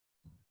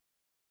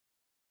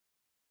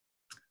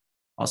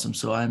Awesome.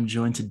 So I'm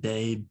joined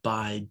today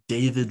by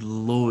David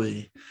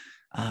Loy.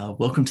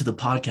 Welcome to the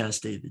podcast,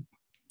 David.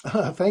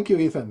 Thank you,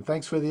 Ethan.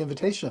 Thanks for the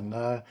invitation.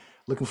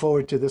 Looking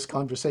forward to this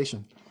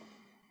conversation.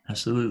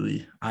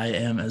 Absolutely. I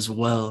am as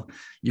well.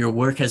 Your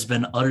work has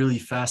been utterly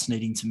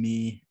fascinating to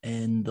me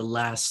in the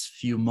last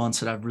few months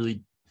that I've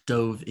really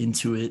dove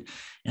into it,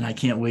 and I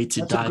can't wait to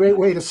That's a dive. great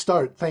way to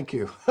start. Thank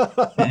you.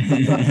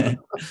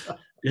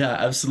 Yeah,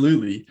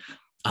 absolutely.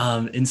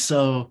 And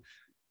so,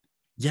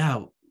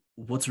 yeah,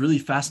 what's really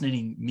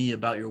fascinating me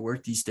about your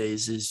work these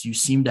days is you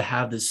seem to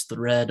have this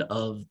thread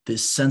of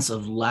this sense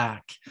of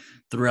lack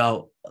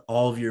throughout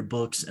all of your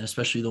books, and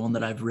especially the one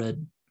that I've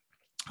read,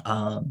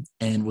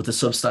 and with the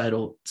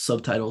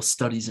subtitle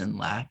 "Studies in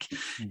Lack."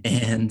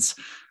 And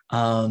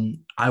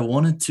I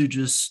wanted to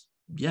just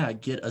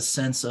get a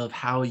sense of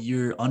how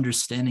you're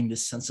understanding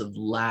this sense of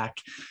lack.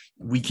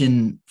 We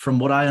can, from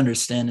what I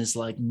understand, is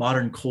like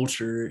modern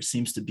culture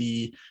seems to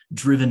be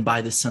driven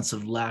by this sense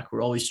of lack.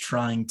 We're always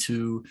trying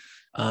to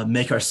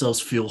make ourselves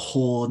feel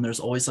whole, and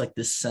there's always like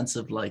this sense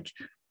of like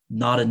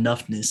not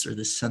enoughness, or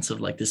this sense of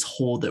like this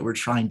hole that we're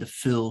trying to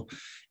fill.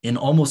 In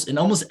almost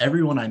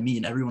everyone I meet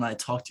and everyone I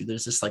talk to,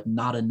 there's this like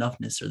not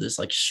enoughness, or this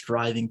like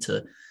striving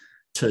to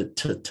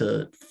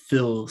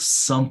fill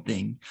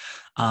something,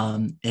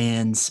 and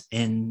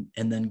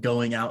then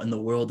going out in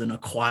the world and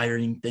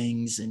acquiring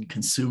things and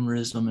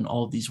consumerism and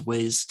all of these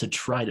ways to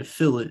try to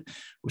fill it,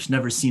 which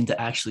never seem to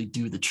actually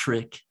do the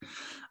trick.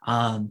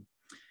 um,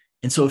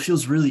 and so it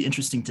feels really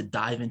interesting to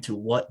dive into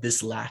what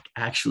this lack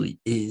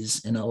actually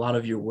is, and a lot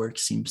of your work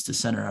seems to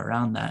center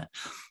around that.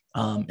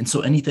 And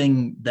so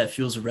anything that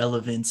feels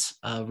relevant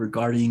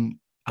regarding,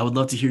 I would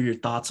love to hear your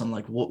thoughts on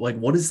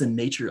what is the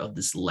nature of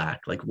this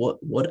lack? Like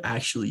what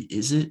actually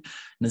is it?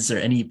 And is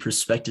there any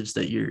perspectives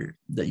that you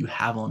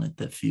have on it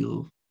that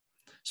feel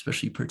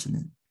especially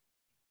pertinent?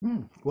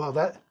 Well,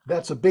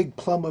 that's a big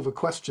plum of a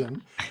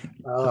question,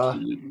 uh,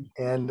 Absolutely.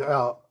 and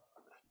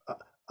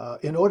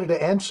in order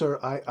to answer,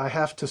 I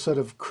have to sort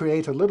of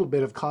create a little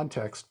bit of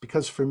context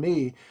because for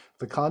me,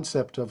 the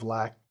concept of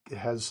lack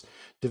has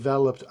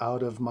developed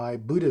out of my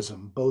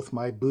Buddhism, both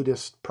my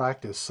Buddhist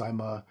practice. I'm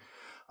a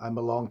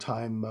long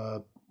time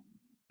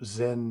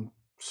Zen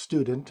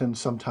student and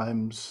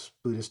sometimes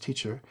Buddhist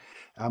teacher.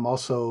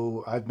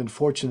 I've been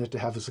fortunate to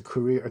have as a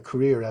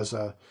career as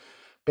a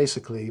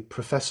basically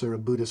professor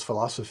of Buddhist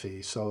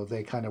philosophy. So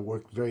they kind of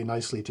worked very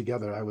nicely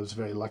together. I was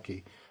very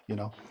lucky, you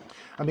know.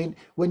 I mean,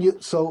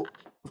 so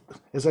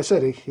as I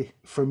said,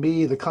 for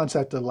me, the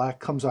concept of lack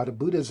comes out of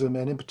Buddhism,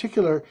 and in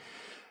particular,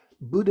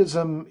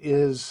 Buddhism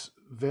is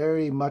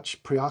very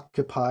much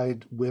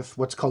preoccupied with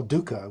what's called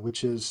dukkha,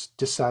 which is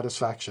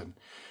dissatisfaction.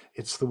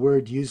 It's the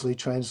word usually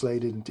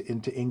translated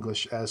into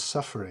English as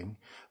suffering,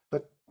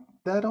 but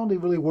that only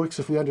really works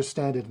if we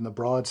understand it in the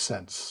broad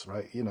sense,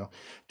 right? Mhm.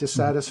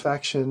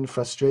 Dissatisfaction,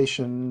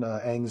 frustration,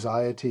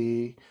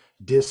 anxiety,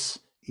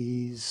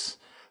 dis-ease,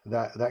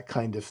 that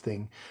kind of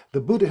thing.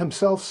 The Buddha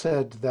himself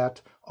said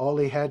that all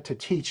he had to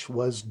teach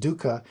was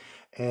dukkha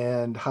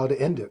and how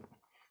to end it.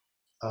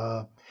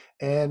 Uh,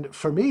 and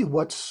for me,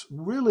 what's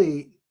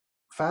really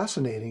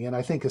fascinating and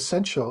I think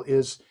essential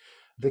is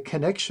the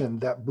connection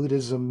that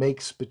Buddhism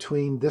makes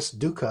between this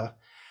dukkha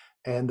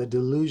and the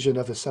delusion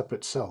of a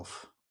separate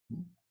self.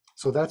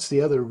 So that's the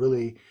other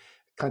really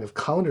kind of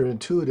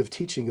counterintuitive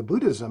teaching of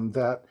Buddhism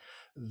that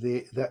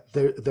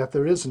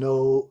there is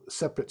no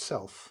separate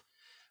self.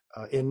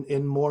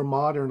 In more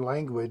modern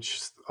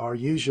language, our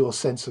usual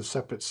sense of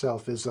separate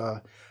self is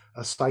a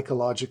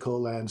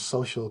psychological and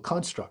social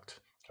construct,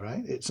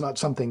 right? It's not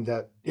something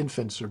that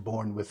infants are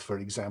born with, for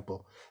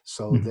example.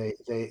 So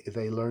Mhm.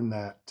 they learn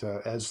that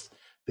as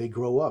they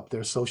grow up,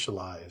 they're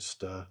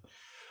socialized.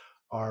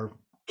 Our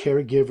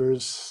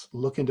caregivers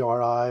look into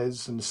our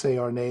eyes and say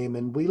our name,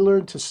 and we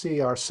learn to see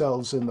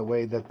ourselves in the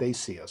way that they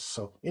see us.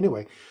 So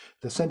anyway,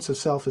 the sense of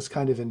self is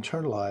kind of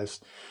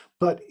internalized.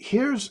 But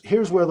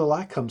here's where the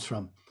lack comes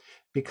from.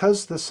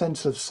 Because the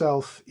sense of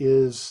self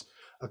is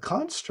a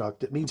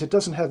construct, it means it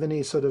doesn't have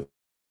any sort of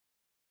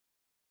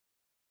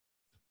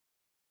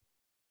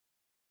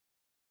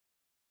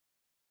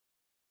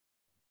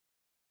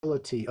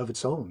ability of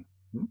its own.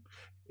 In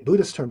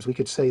Buddhist terms, we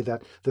could say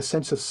that the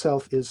sense of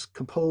self is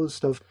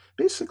composed of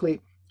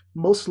basically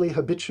mostly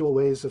habitual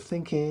ways of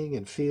thinking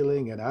and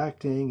feeling and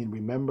acting and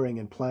remembering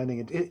and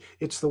planning.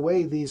 It's the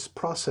way these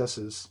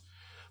processes,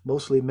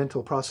 mostly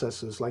mental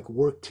processes, like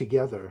work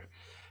together,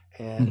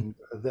 Mhm. and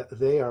that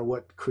they are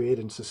what create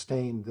and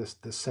sustain this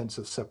sense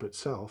of separate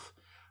self.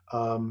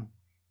 Um,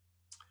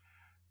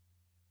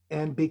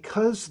 and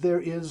because there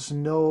is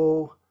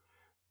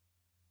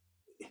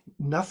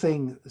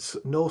nothing,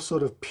 no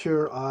sort of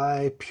pure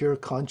I, pure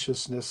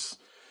consciousness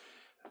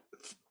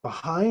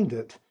behind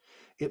it,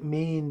 it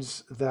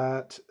means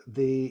that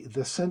the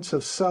sense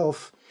of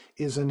self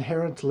is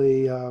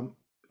inherently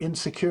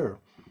insecure.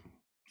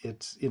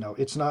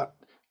 It's not,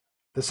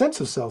 the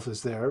sense of self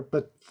is there,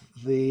 but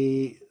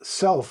the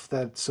self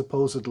that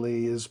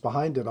supposedly is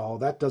behind it all,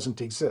 that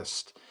doesn't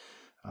exist.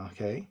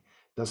 Okay,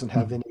 doesn't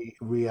have Mhm. any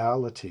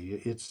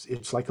reality.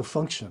 It's like a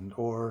function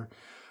or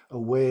a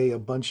way a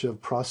bunch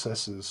of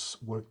processes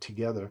work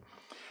together.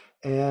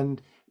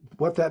 And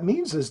what that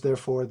means is,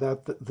 therefore,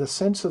 that the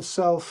sense of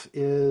self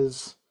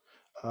is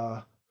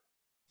uh,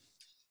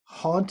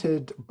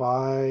 haunted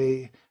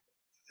by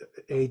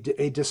a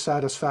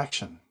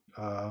dissatisfaction.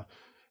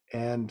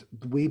 And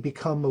we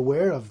become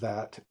aware of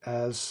that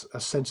as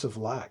a sense of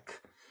lack.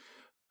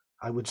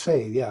 I would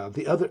say, yeah,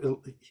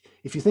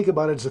 if you think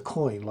about it as a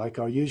coin, like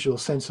our usual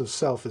sense of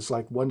self is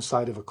like one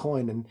side of a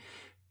coin, and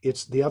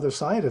it's the other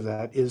side of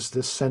that is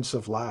this sense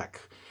of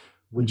lack,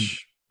 Mhm.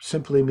 which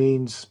simply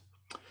means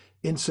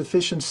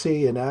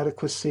insufficiency,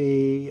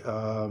 inadequacy.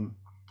 Um,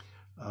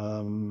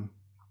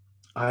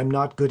 I'm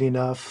not good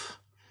enough.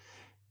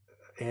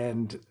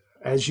 And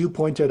as you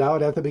pointed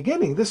out at the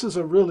beginning, this is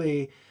a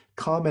really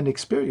common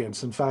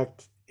experience. In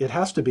fact, it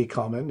has to be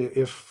common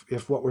if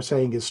what we're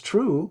saying is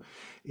true.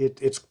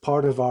 It's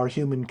part of our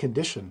human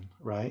condition,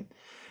 right?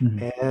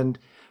 Mhm. And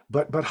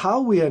but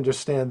how we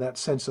understand that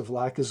sense of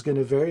lack is going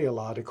to vary a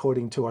lot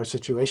according to our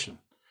situation.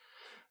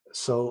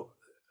 So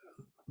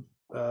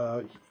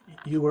uh,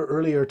 you were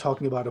earlier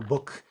talking about a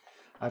book.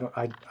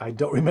 I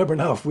don't remember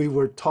now if we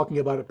were talking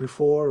about it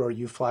before or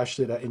you flashed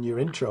it in your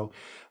intro,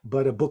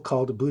 but a book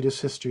called The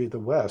Buddhist History of the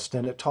West,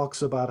 and it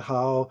talks about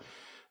how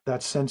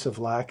that sense of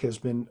lack has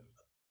been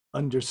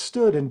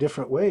understood in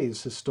different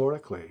ways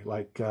historically.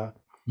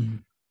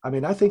 Mhm. I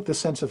mean, I think the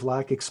sense of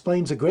lack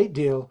explains a great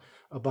deal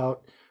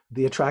about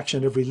the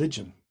attraction of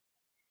religion,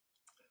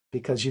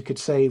 because you could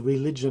say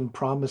religion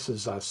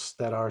promises us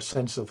that our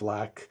sense of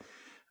lack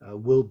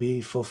will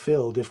be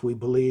fulfilled if we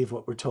believe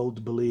what we're told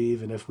to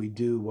believe and if we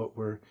do what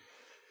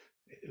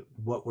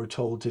we're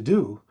told to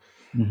do.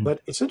 Mhm.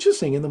 But it's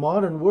interesting in the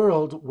modern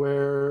world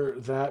where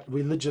that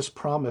religious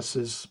promise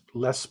is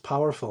less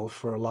powerful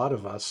for a lot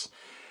of us,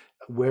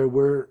 where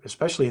we're,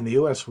 especially in the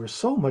US, we're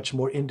so much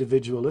more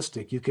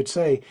individualistic. You could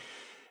say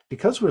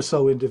because we're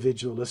so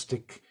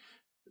individualistic,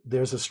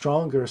 there's a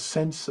stronger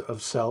sense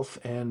of self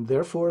and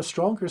therefore a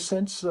stronger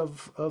sense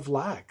of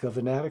lack, of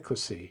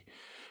inadequacy.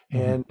 Mhm.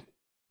 And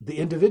the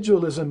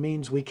individualism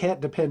means we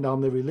can't depend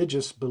on the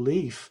religious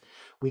belief.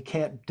 We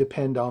can't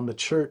depend on the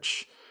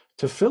church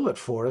to fill it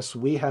for us.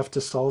 We have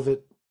to solve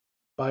it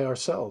by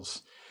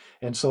ourselves.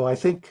 And so I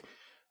think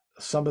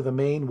some of the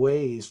main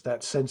ways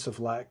that sense of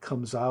lack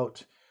comes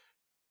out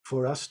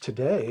for us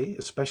today,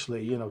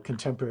 especially,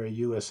 contemporary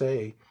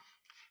USA,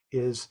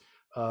 is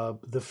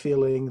the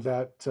feeling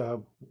that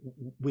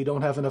we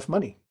don't have enough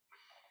money.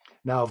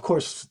 Now, of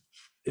course,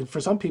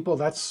 for some people,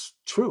 that's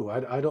true.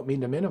 I don't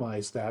mean to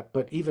minimize that,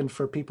 but even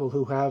for people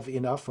who have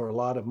enough or a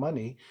lot of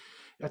money,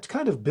 that's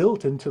kind of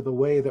built into the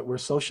way that we're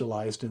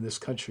socialized in this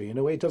country. In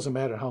a way, it doesn't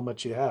matter how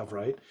much you have,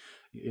 right?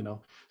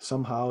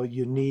 Somehow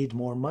you need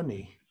more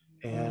money.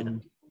 Yeah.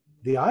 And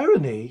the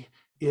irony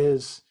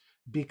is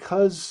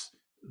because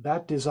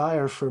that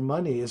desire for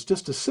money is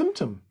just a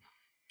symptom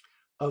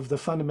of the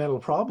fundamental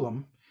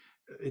problem.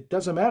 It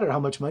doesn't matter how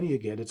much money you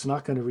get, it's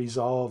not going to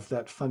resolve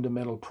that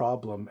fundamental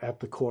problem at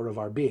the core of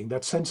our being.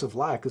 That sense of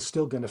lack is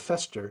still going to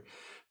fester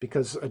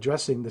because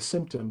addressing the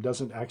symptom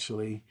doesn't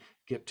actually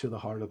get to the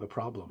heart of the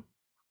problem.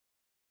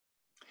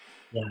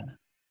 Yeah.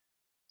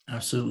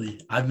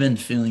 Absolutely. I've been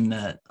feeling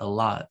that a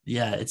lot.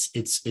 Yeah,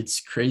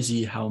 it's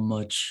crazy how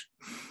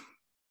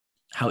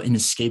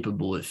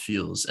inescapable it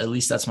feels. At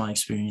least that's my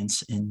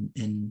experience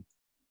in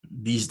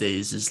these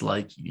days is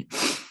like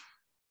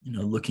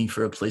looking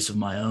for a place of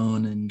my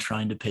own and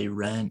trying to pay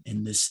rent,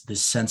 and this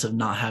sense of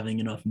not having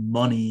enough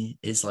money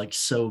is like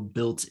so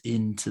built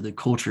into the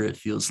culture, it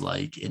feels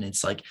like. And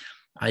it's like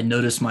I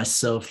notice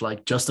myself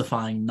like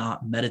justifying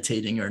not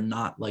meditating or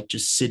not like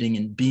just sitting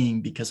and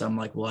being because I'm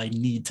like, well, I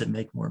need to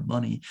make more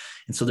money.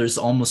 And so there's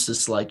almost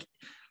this like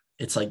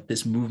it's like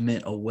this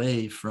movement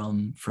away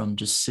from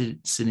just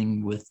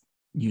sitting with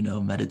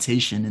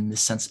meditation in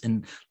this sense,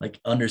 and like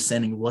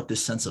understanding what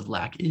this sense of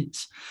lack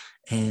is.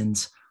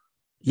 And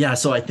yeah,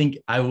 so I think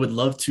I would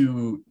love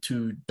to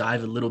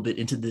dive a little bit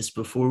into this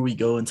before we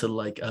go into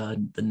like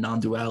the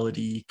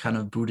non-duality kind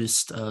of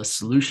Buddhist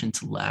solution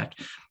to lack.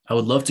 I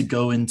would love to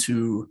go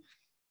into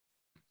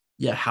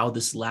how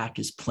this lack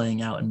is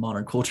playing out in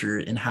modern culture,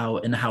 and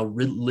how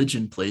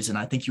religion plays. And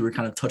I think you were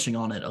kind of touching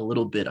on it a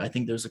little bit. I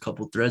think there's a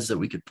couple threads that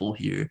we could pull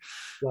here.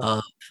 Yeah.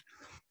 uh,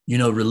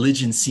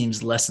 Religion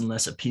seems less and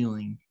less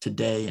appealing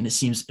today, and it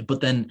seems, but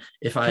then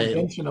if I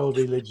Conventional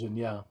religion,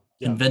 yeah.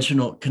 Yeah.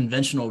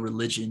 conventional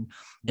religion,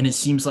 and it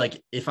seems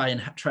like if I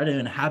try to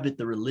inhabit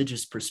the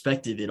religious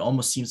perspective, it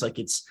almost seems like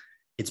it's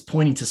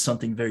pointing to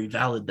something very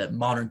valid, that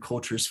modern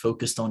culture is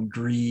focused on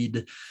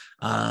greed,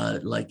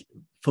 like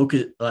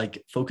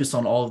focus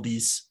on all of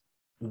these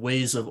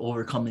ways of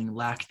overcoming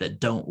lack that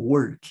don't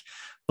work.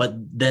 But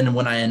then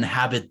when I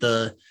inhabit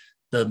the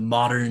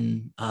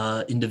modern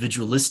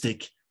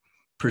individualistic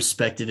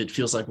perspective, it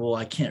feels like, well,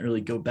 I can't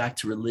really go back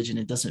to religion.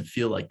 It doesn't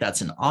feel like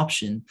that's an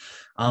option.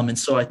 And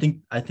so I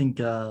think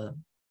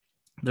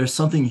there's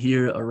something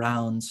here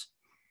around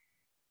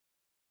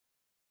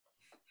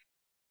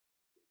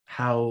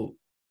how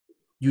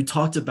you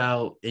talked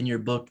about in your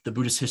book, The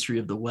Buddhist History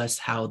of the West,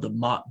 how the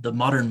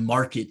modern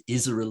market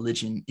is a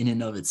religion in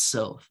and of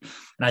itself.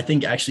 And I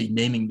think actually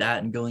naming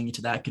that and going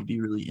into that could be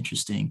really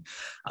interesting.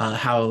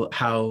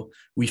 How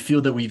we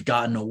feel that we've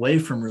gotten away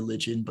from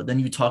religion, but then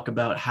you talk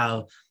about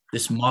how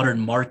this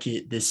modern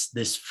market,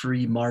 this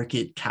free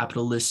market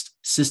capitalist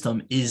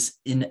system is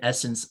in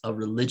essence a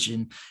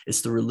religion.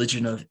 It's the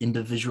religion of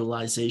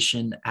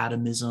individualization,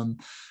 atomism.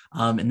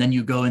 And then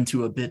you go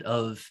into a bit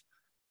of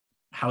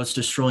how it's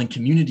destroying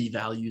community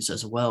values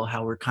as well,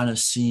 how we're kind of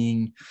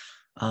seeing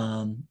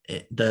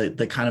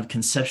the kind of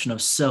conception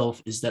of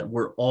self is that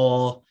we're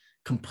all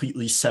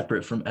completely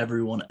separate from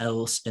everyone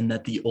else, and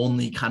that the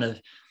only kind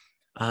of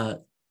uh,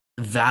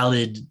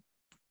 valid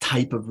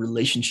type of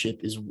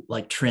relationship is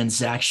like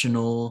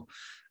transactional,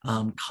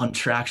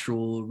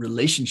 contractual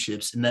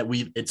relationships, and that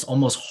it's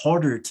almost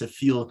harder to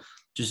feel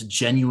just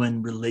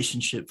genuine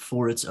relationship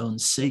for its own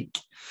sake,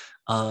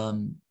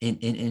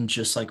 in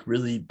just like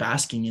really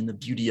basking in the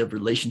beauty of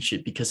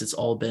relationship, because it's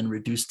all been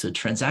reduced to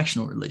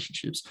transactional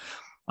relationships.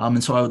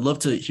 And so I would love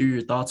to hear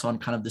your thoughts on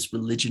kind of this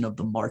religion of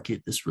the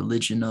market, this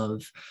religion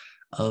of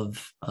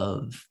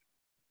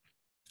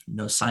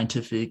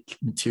scientific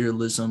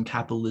materialism,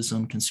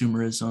 capitalism,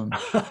 consumerism,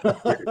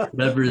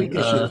 whatever, Big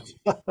issues.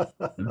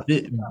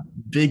 big,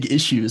 big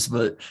issues,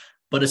 but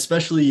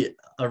especially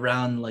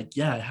around like,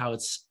 yeah, how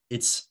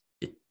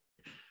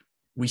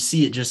we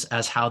see it just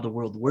as how the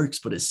world works,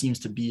 but it seems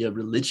to be a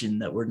religion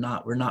that we're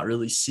not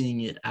really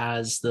seeing it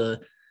as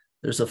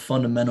there's a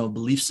fundamental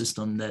belief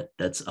system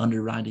that's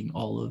underwriting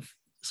all of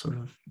sort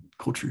of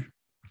culture.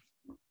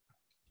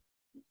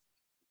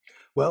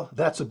 Well,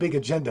 that's a big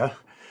agenda.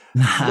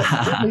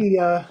 Let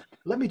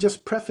me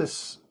just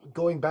preface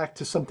going back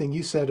to something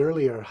you said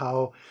earlier,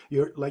 how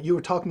you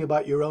were talking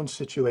about your own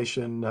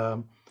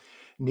situation,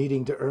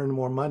 needing to earn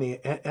more money.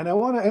 And I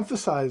want to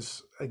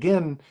emphasize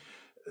again,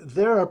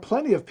 there are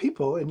plenty of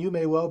people, and you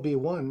may well be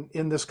one,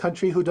 in this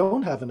country who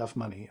don't have enough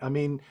money. I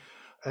mean,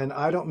 and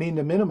I don't mean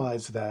to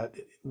minimize that.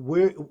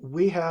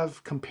 We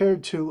have,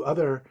 compared to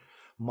other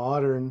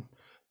modern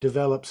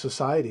developed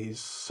societies,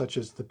 such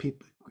as the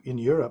people in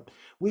Europe,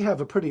 we have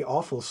a pretty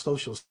awful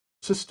social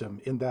system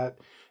in that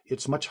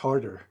it's much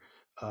harder.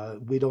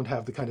 We don't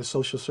have the kind of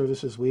social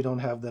services. We don't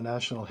have the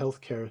national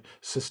health care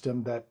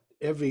system that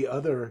every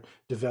other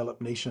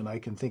developed nation I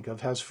can think of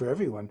has for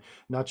everyone,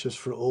 not just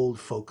for old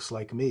folks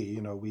like me.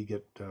 You know, we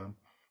get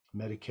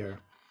Medicare.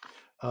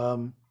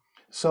 Um,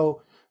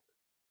 so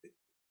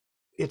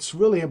it's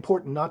really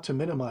important not to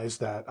minimize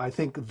that. I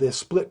think the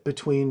split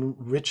between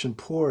rich and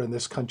poor in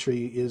this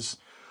country is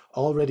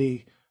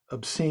already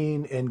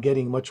obscene and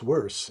getting much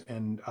worse.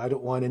 And I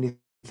don't want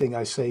anything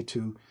I say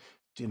to,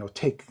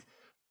 take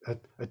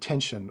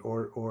attention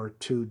or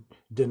to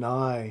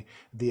deny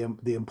the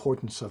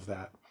importance of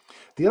that.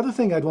 The other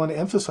thing I'd want to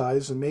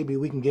emphasize, and maybe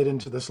we can get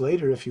into this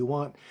later if you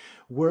want,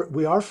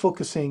 we are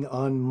focusing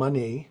on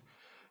money,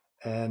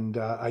 and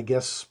I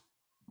guess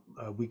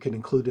we could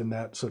include in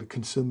that sort of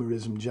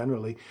consumerism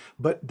generally.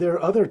 But there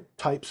are other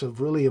types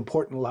of really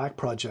important lack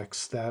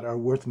projects that are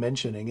worth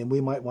mentioning, and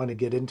we might want to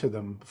get into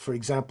them. For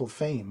example,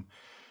 fame.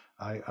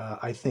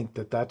 I think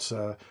that that's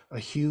a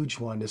huge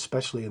one,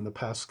 especially in the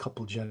past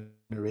couple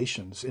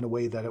generations, in a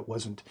way that it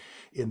wasn't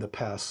in the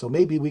past. So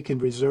maybe we can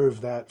reserve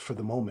that for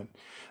the moment.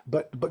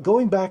 But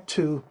going back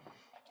to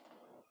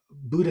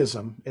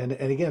Buddhism, and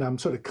again, I'm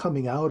sort of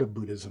coming out of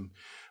Buddhism.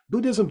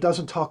 Buddhism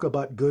doesn't talk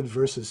about good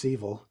versus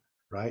evil,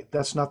 right?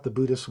 That's not the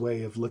Buddhist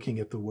way of looking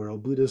at the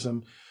world.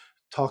 Buddhism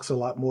talks a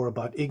lot more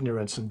about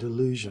ignorance and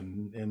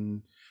delusion,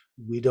 and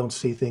we don't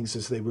see things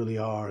as they really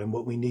are. And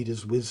what we need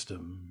is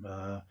wisdom,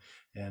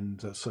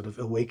 and sort of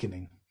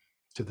awakening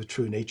to the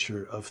true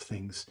nature of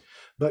things.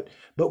 But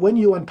when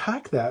you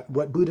unpack that,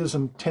 what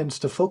Buddhism tends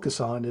to focus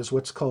on is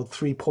what's called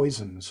three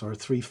poisons or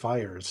three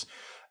fires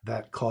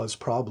that cause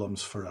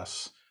problems for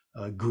us: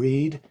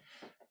 greed,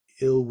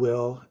 ill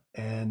will,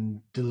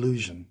 and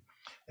delusion.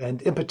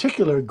 And in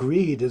particular,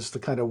 greed is the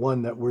kind of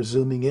one that we're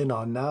zooming in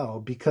on now,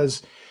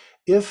 because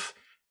if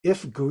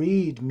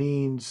greed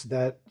means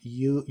that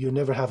you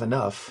never have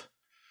enough,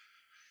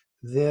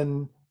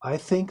 then I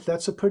think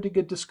that's a pretty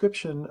good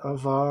description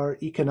of our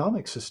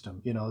economic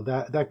system.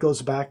 That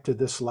goes back to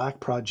this lack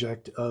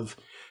project of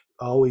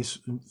always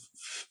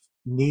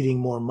needing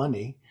more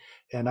money.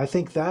 And I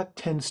think that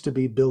tends to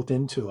be built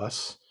into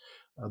us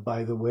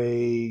by the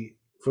way,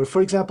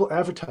 for example,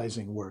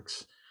 advertising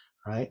works,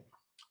 right?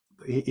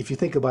 If you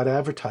think about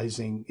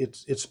advertising,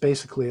 it's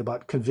basically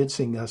about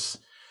convincing us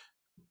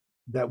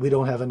that we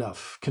don't have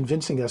enough,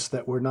 convincing us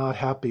that we're not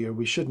happy or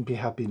we shouldn't be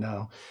happy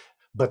now,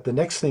 but the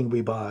next thing we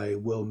buy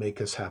will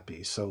make us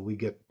happy. So we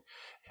get,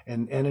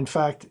 and in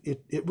fact,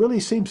 it really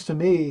seems to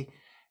me,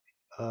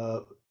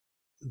 uh,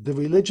 the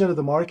religion of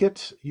the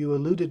market you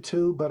alluded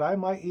to, but I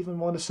might even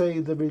want to say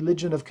the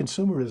religion of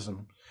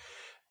consumerism,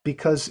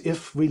 because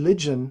if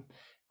religion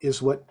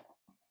is what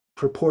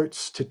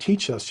purports to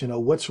teach us,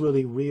 what's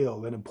really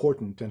real and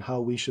important and how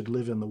we should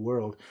live in the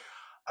world,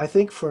 I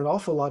think for an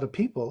awful lot of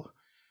people,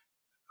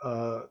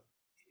 uh,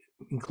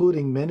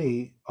 including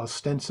many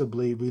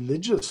ostensibly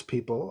religious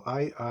people,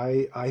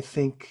 I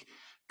think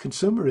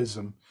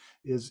consumerism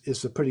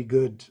is a pretty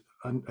good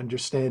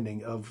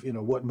understanding of,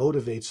 what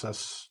motivates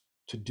us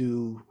to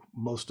do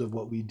most of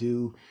what we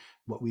do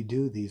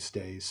these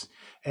days.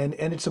 And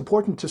it's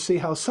important to see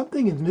how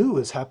something new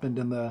has happened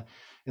in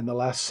the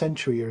last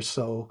century or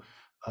so.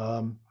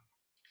 Um,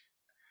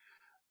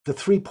 the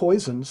three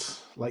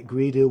poisons, like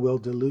greed, ill will,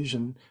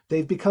 delusion,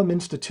 they've become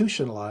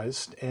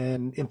institutionalized.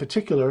 And in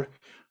particular,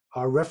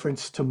 our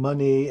reference to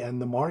money and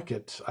the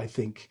market, I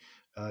think,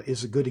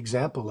 is a good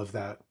example of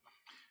that.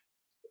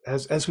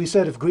 As we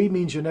said, if greed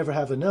means you never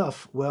have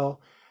enough,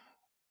 well,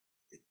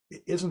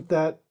 isn't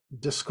that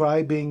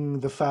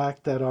describing the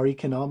fact that our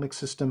economic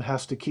system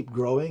has to keep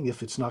growing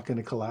if it's not going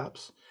to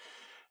collapse?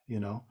 You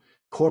know,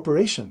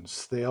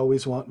 corporations, they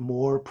always want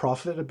more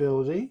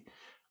profitability,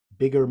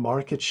 bigger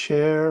market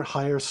share,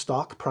 higher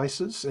stock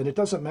prices, and it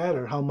doesn't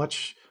matter how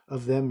much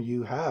of them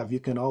you have, you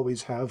can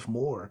always have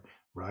more,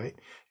 right?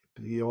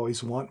 You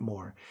always want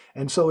more.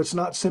 And so it's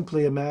not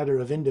simply a matter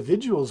of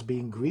individuals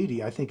being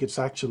greedy. I think it's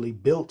actually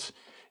built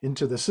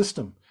into the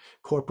system.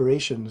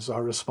 Corporations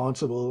are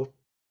responsible,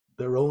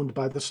 they're owned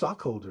by the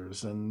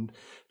stockholders, and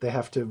they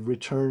have to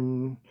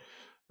return,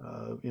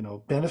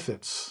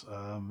 benefits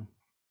uh,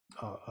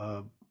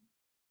 uh,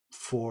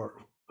 for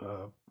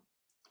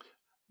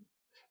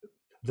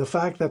the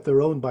fact that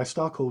they're owned by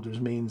stockholders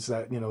means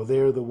that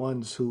they're the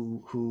ones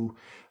who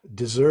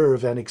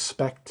deserve and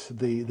expect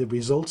the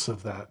results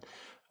of that.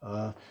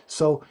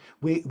 So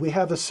we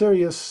have a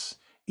serious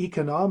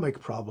economic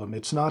problem.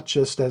 It's not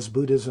just as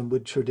Buddhism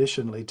would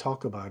traditionally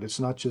talk about. It's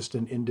not just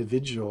an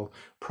individual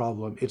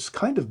problem. It's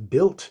kind of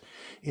built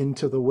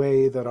into the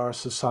way that our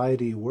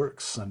society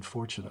works,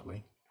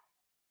 unfortunately.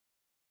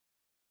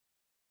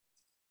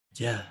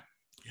 Yeah.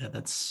 Yeah,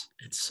 it's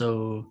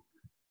so,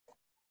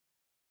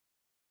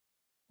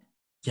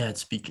 yeah,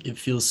 it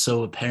feels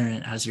so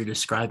apparent as you're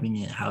describing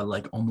it, how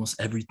like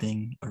almost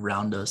everything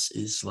around us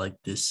is like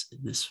this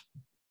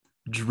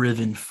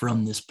driven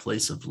from this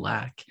place of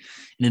lack,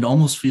 and it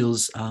almost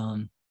feels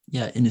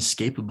yeah,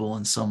 inescapable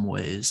in some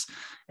ways.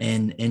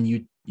 And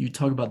you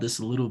talk about this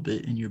a little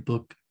bit in your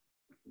book,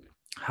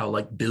 how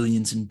like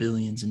billions and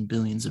billions and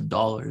billions of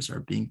dollars are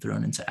being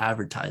thrown into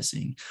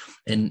advertising.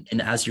 And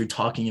as you're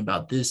talking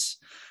about this,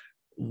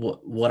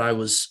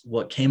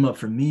 what came up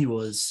for me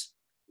was,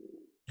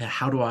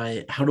 how do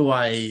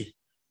I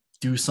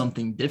do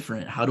something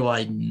different? How do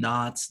I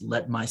not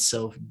let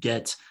myself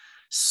get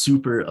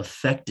super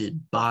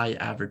affected by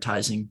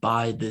advertising,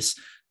 by this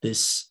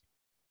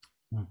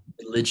Mm.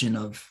 religion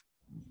of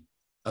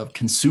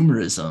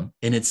consumerism?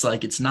 And it's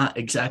like, it's not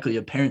exactly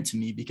apparent to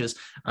me because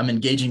I'm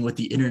engaging with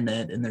the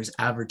internet and there's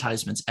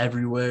advertisements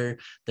everywhere.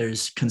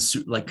 There's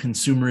like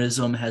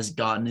consumerism has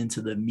gotten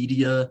into the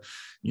media,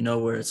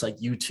 where it's like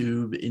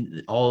YouTube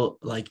in all,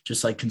 like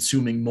just like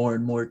consuming more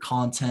and more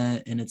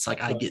content, and it's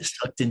like I Right. get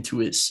sucked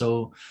into it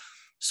so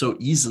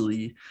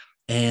easily.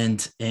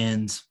 And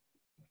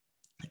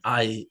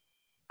I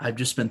I've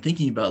just been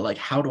thinking about like,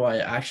 how do I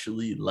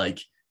actually like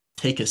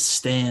take a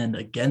stand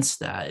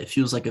against that? It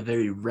feels like a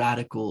very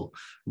radical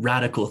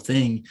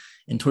thing.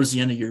 And towards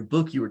the end of your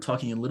book, you were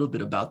talking a little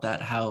bit about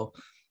that, how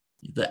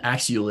the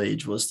axial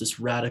age was this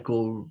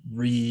radical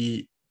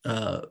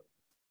uh,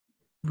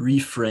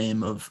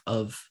 reframe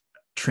of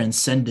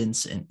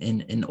transcendence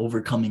and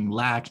overcoming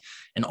lack.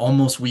 And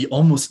we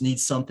almost need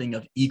something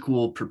of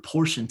equal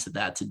proportion to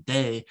that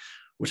today,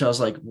 which I was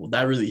like, well,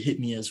 that really hit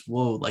me as,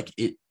 whoa, like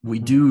we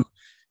Mm. do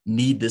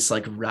need this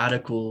like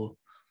radical,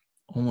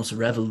 almost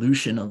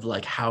revolution of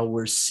like how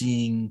we're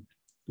seeing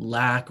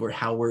lack, or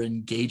how we're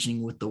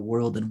engaging with the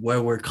world, and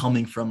where we're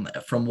coming from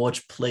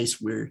which place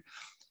we're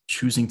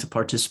choosing to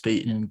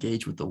participate and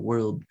engage with the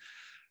world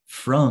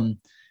from.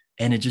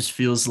 And it just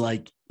feels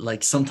like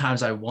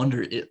sometimes I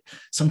wonder it,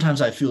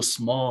 sometimes I feel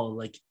small,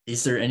 like,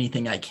 is there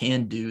anything I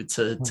can do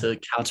Mm. to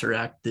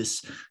counteract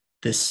this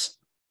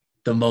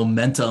the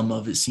momentum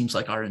of, it seems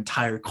like, our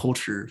entire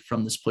culture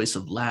from this place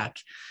of lack?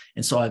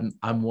 And so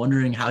I'm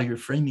wondering how you're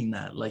framing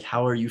that. Like,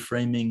 how are you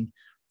framing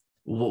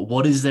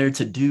what is there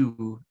to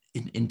do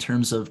in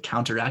terms of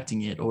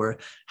counteracting it? Or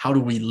how do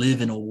we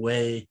live in a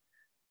way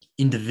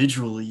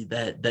individually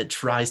that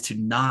tries to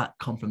not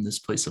come from this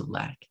place of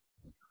lack?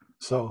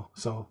 So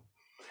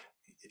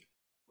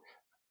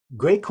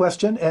great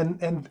question,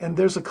 and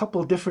there's a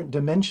couple different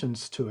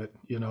dimensions to it.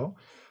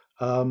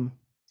 Um,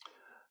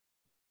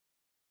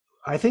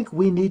 I think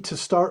we need to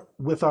start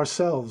with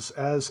ourselves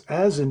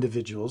as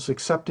individuals,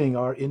 accepting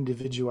our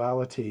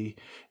individuality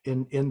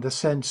in the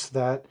sense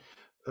that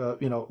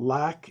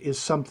lack is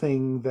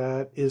something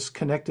that is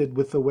connected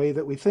with the way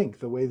that we think,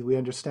 the way that we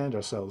understand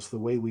ourselves, the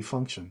way we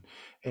function.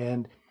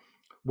 And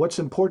what's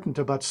important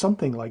about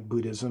something like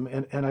Buddhism,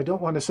 and I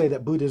don't want to say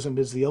that Buddhism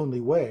is the only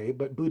way,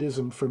 but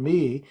Buddhism for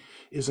me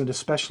is an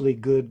especially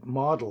good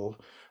model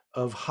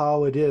of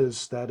how it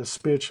is that a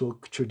spiritual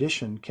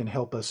tradition can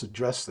help us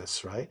address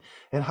this, right?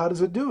 And how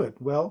does it do it?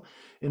 Well,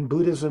 in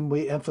Buddhism,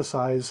 we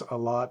emphasize a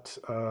lot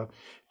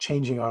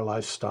changing our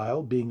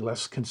lifestyle, being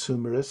less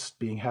consumerist,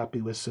 being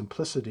happy with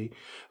simplicity.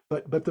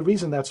 But the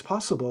reason that's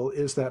possible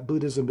is that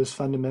Buddhism is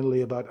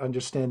fundamentally about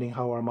understanding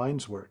how our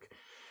minds work.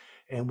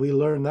 And we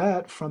learn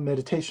that from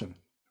meditation,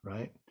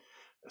 right?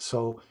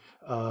 So,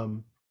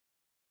 um,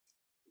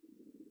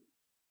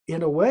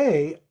 in a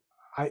way,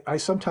 I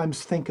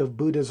sometimes think of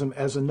Buddhism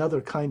as another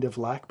kind of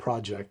lack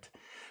project,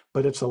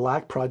 but it's a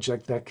lack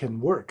project that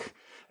can work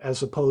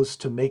as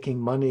opposed to making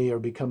money or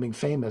becoming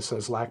famous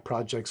as lack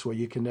projects where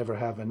you can never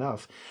have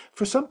enough.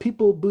 For some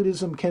people,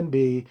 Buddhism can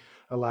be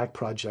a lack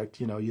project.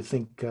 You know, you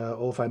think,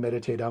 oh, if I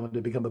meditate, I'm going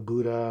to become a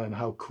Buddha and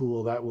how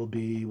cool that will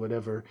be,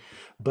 whatever.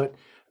 But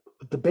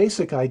the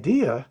basic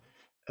idea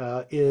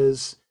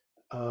is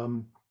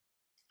um,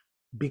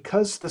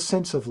 because the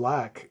sense of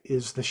lack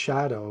is the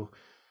shadow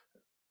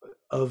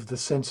of the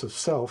sense of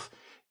self,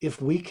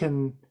 if we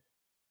can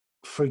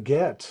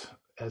forget,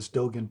 as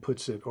Dogen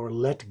puts it, or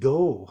let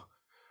go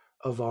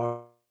of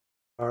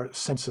our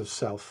sense of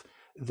self,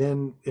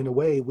 then in a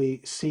way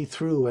we see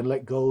through and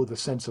let go the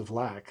sense of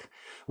lack.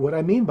 What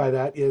I mean by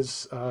that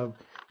is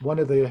one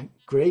of the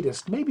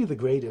greatest, maybe the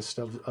greatest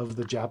of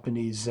the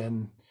Japanese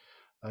Zen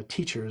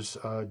teachers,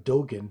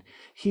 Dogen,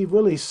 he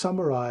really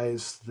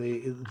summarized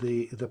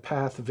the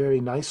path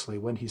very nicely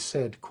when he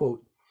said,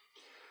 quote,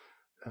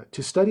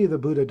 to study the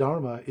Buddha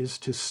Dharma is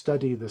to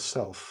study the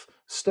self.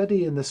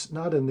 Study in this,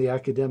 not in the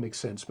academic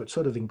sense, but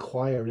sort of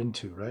inquire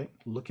into, right?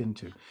 Look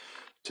into.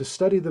 To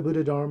study the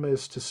Buddha Dharma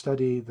is to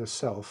study the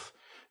self.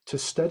 To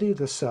study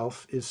the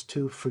self is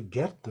to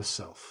forget the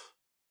self,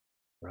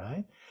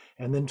 right?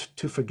 And then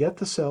to forget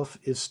the self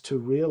is to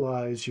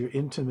realize your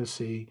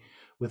intimacy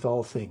with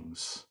all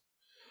things.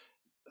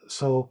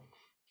 So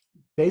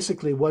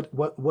basically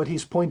what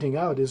he's pointing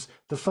out is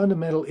the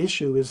fundamental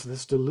issue is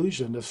this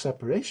delusion of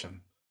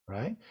separation,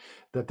 right?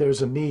 That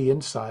there's a me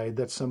inside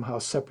that's somehow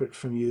separate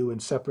from you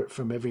and separate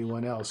from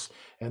everyone else,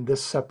 and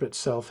this separate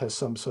self has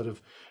some sort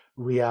of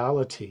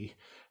reality.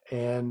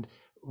 And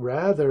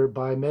rather,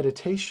 by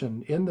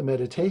meditation, in the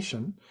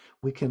meditation,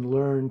 we can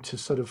learn to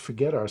sort of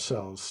forget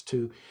ourselves,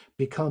 to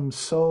become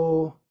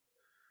so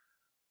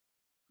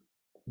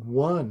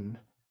one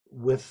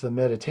with the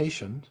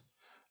meditation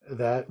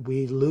that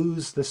we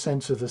lose the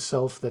sense of the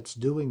self that's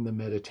doing the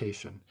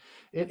meditation.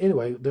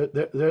 Anyway,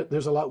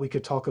 there's a lot we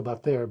could talk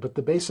about there, but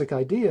the basic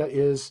idea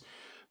is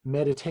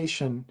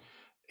meditation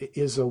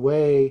is a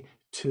way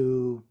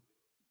to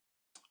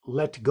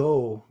let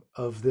go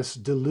of this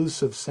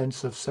delusive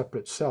sense of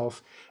separate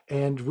self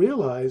and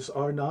realize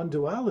our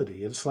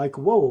non-duality. It's like,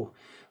 whoa,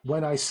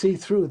 when I see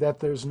through that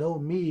there's no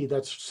me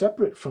that's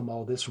separate from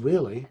all this,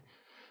 really,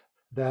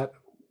 that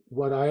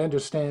what I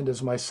understand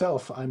as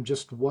myself, I'm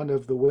just one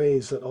of the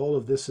ways that all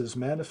of this is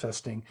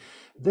manifesting,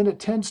 then it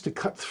tends to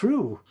cut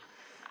through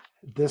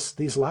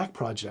these lack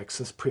projects,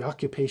 this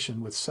preoccupation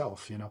with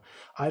self. You know,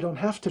 I don't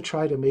have to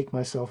try to make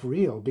myself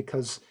real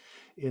because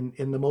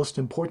in the most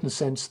important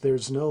sense,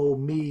 there's no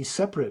me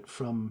separate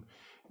from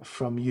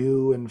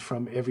you and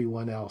from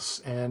everyone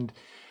else. And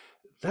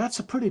that's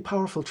a pretty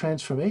powerful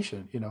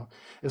transformation, you know.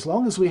 As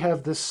long as we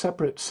have this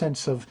separate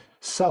sense of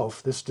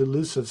self, this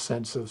delusive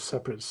sense of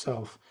separate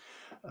self,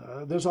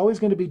 there's always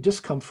going to be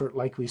discomfort,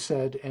 like we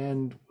said,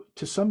 and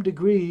to some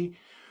degree,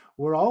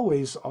 we're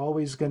always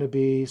going to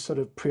be sort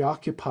of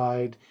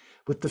preoccupied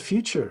with the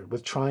future,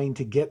 with trying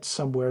to get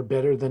somewhere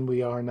better than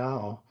we are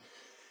now.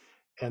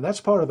 And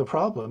that's part of the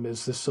problem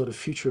is this sort of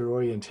future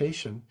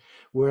orientation.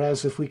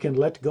 Whereas if we can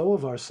let go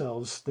of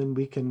ourselves, then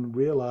we can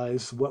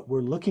realize what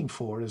we're looking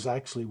for is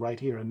actually right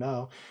here and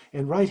now.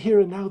 And right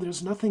here and now,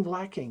 there's nothing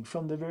lacking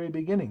from the very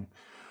beginning.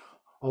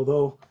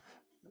 Although,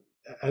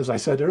 as I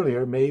said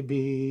earlier,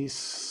 maybe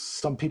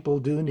some people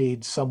do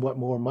need somewhat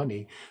more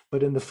money,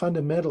 but in the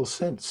fundamental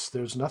sense,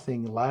 there's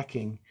nothing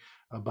lacking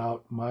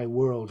about my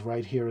world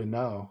right here and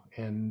now.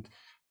 And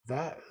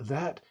that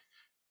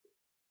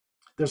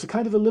there's a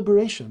kind of a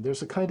liberation,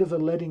 there's a kind of a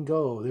letting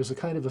go, there's a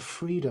kind of a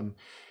freedom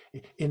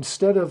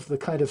instead of the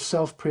kind of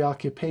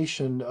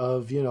self-preoccupation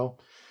of, you know,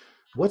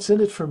 what's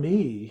in it for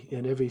me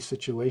in every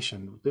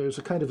situation. There's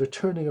a kind of a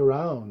turning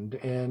around,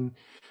 and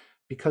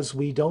because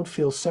we don't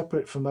feel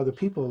separate from other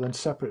people and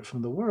separate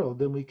from the world,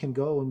 then we can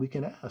go and we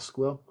can ask,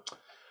 well,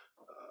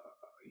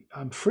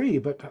 I'm free,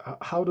 but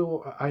how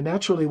do I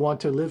naturally want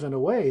to live in a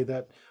way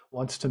that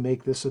wants to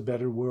make this a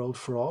better world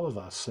for all of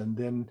us? And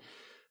then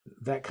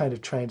that kind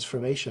of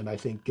transformation, I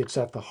think, gets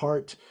at the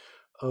heart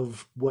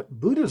of what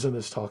Buddhism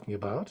is talking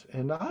about.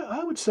 And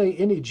I would say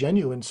any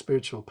genuine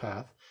spiritual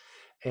path.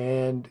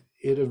 And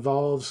it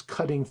involves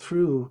cutting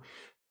through,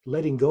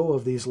 letting go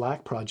of these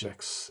lack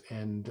projects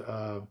and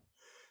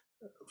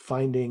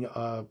finding,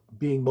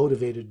 being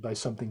motivated by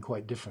something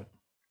quite different.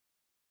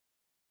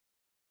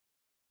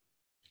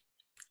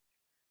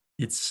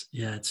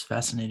 It's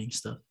fascinating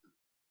stuff.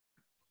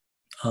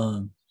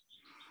 Um,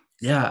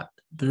 yeah,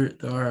 there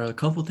are a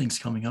couple things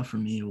coming up for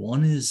me.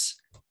 One is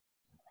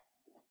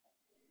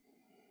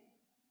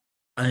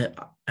I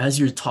as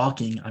you're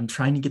talking, I'm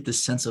trying to get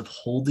this sense of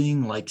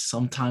holding, like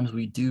sometimes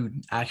we do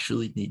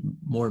actually need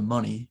more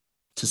money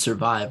to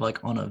survive,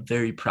 like on a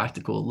very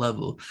practical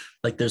level.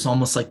 Like there's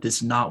almost like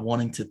this not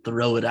wanting to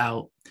throw it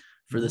out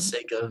for the Mhm.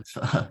 sake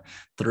of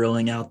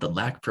throwing out the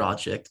lack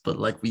project, but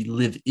like we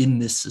live in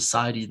this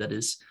society that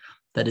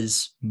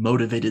is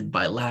motivated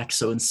by lack.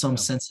 So in some Yeah.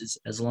 senses,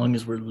 as long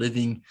as we're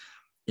living,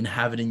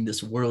 inhabiting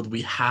this world,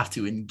 we have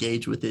to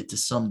engage with it to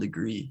some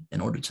degree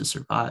in order to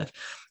survive.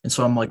 And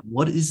so I'm like,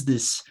 what is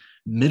this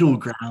middle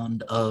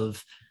ground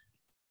of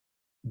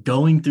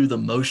going through the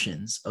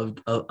motions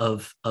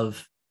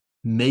of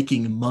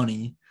making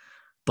money,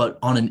 but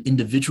on an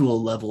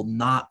individual level,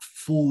 not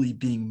fully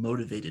being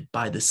motivated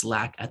by this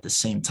lack at the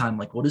same time?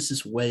 Like, what is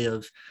this way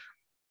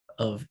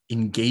of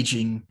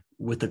engaging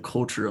with a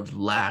culture of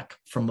lack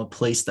from a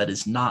place that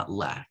is not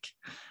lack?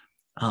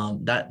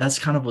 That's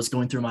kind of what's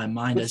going through my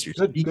mind Good, as you're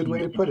good way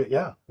speaking, to put it.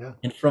 Yeah, yeah.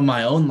 and from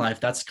my own life,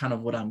 that's kind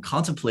of what I'm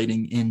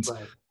contemplating. And Right,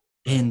 right.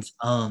 and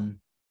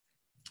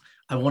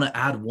I want to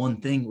add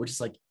one thing, which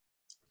is like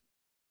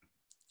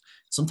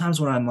sometimes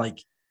when I'm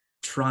like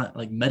trying,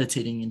 like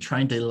meditating and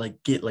trying to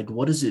like get like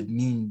what does it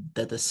mean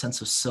that the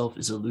sense of self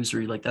is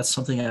illusory? Like that's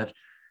something I've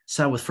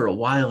sat with for a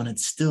while, and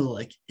it's still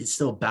like it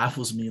still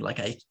baffles me. Like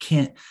I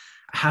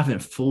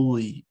haven't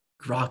fully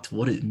grokked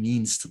what it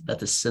means that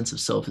the sense of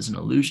self is an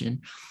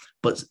illusion.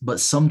 But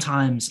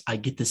sometimes I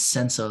get this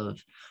sense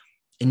of,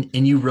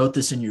 and you wrote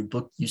this in your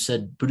book, you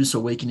said Buddhist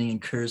awakening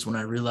occurs when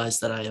I realize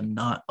that I am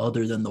not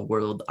other than the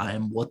world. I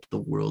am what the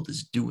world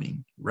is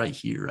doing right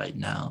here, right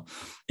now.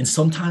 And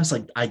sometimes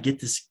like I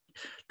get this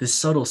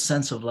subtle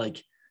sense of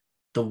like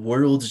the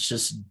world is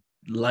just,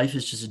 life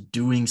is just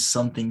doing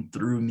something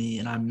through me,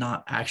 and I'm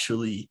not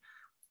actually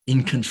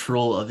in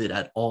control of it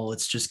at all.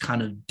 It's just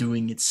kind of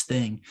doing its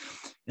thing.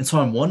 And so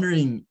I'm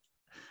wondering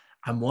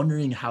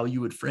how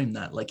you would frame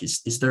that. Like,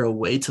 is there a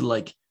way to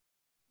like,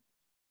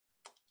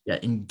 yeah,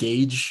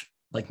 engage,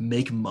 like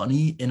make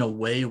money in a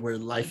way where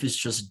life is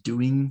just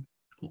doing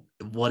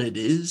what it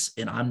is,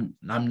 and I'm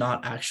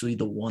not actually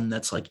the one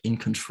that's like in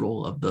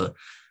control of the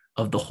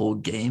whole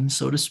game,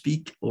 so to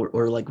speak?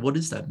 Or like what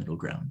is that middle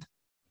ground?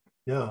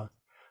 Yeah,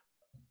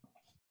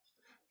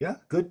 yeah.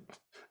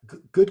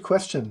 Good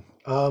question.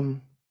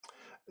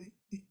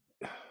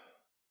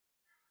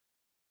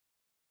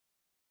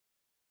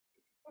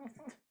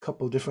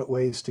 Couple different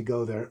ways to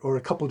go there, or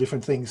a couple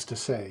different things to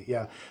say.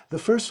 Yeah. The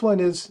first one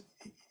is,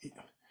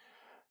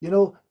 you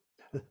know,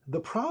 the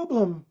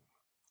problem,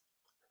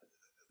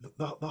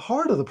 the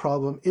heart of the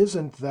problem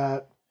isn't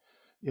that,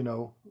 you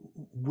know,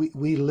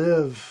 we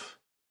live,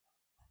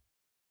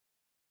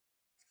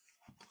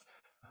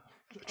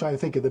 trying to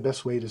think of the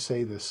best way to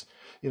say this.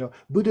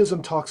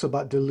 Buddhism talks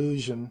about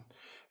delusion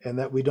and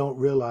that we don't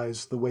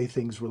realize the way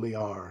things really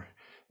are.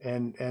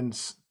 And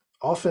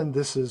often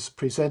this is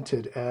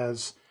presented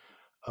as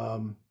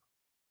um,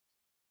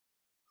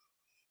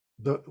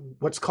 the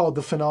what's called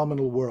the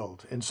phenomenal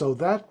world. And so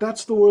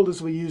that's the world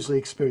as we usually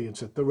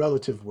experience it, the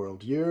relative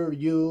world. You're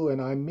you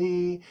and I'm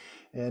me,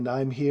 and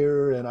I'm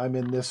here and I'm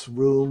in this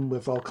room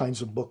with all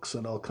kinds of books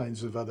and all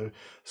kinds of other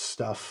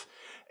stuff.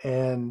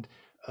 And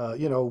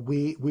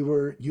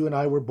you and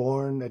I were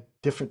born at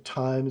different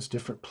times,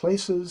 different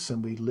places,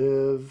 and we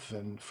live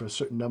and for a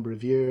certain number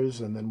of years,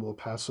 and then we'll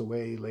pass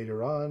away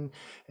later on.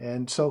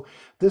 And so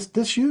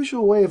this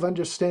usual way of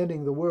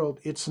understanding the world,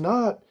 it's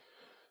not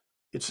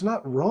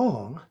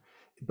wrong,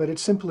 but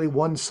it's simply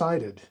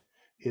one-sided.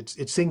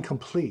 It's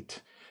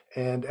incomplete.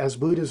 And as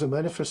Buddhism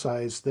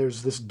emphasized,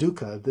 there's this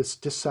dukkha, this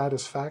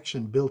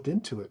dissatisfaction built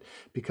into it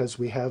because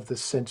we have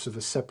this sense of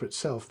a separate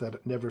self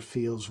that never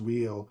feels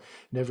real,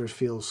 never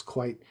feels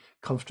quite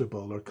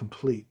comfortable or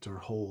complete or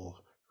whole,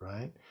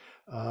 right?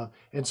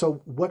 And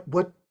so what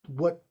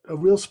a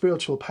real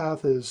spiritual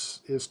path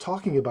is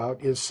talking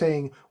about is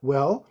saying,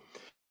 well,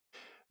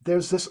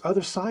 there's this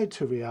other side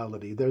to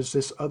reality. There's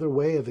this other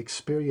way of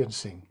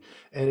experiencing.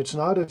 And it's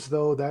not as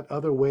though that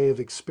other way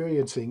of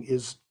experiencing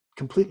is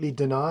completely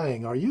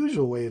denying our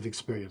usual way of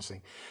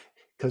experiencing,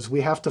 because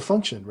we have to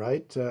function,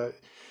 right?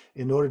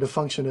 In order to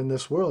function in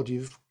this world,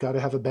 you've got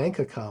to have a bank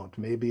account,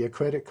 maybe a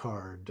credit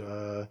card.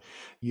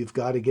 You've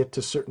got to get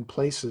to certain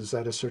places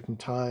at a certain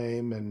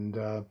time. And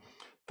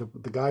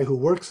the guy who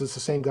works is the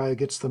same guy who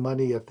gets the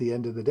money at the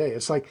end of the day.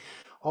 It's like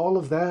all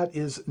of that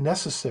is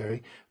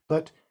necessary,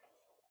 but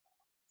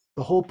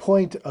the whole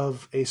point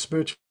of a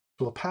spiritual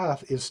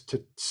path is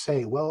to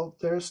say, well,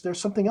 there's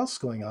something else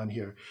going on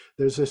here.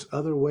 There's this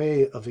other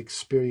way of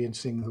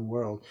experiencing the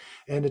world,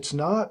 and it's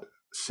not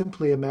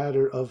simply a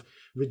matter of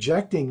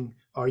rejecting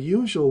our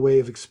usual way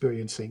of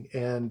experiencing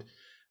and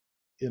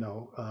you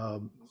know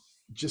um,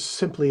 just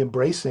simply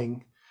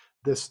embracing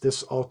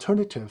this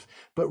alternative,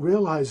 but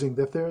realizing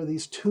that there are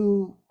these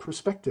two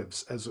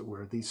perspectives, as it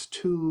were, these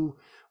two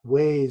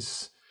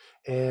ways.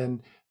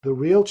 And the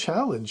real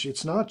challenge,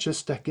 it's not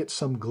just to get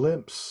some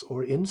glimpse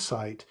or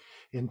insight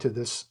into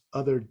this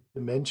other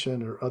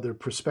dimension or other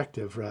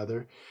perspective,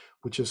 rather,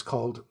 which is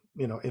called,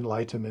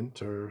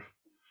 enlightenment or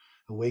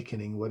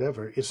awakening,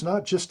 whatever. It's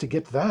not just to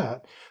get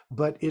that,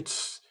 but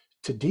it's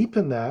to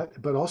deepen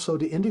that, but also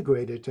to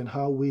integrate it in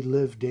how we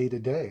live day to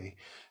day.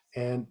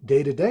 And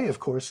day to day, of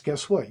course,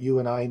 guess what? You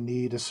and I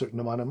need a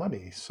certain amount of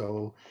money.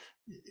 So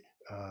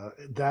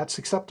that's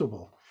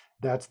acceptable.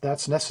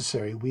 that's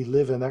necessary. We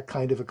live in that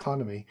kind of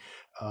economy,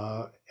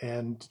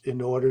 and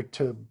in order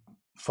to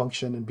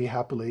function and be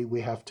happily,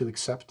 we have to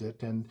accept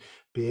it and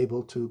be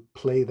able to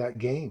play that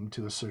game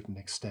to a certain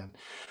extent.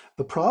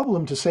 The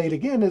problem, to say it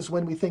again, is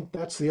when we think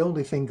that's the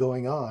only thing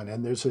going on,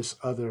 and there's this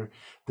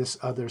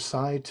other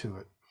side to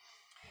it.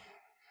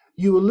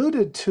 You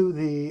alluded to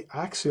the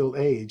axial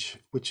age,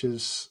 which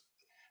is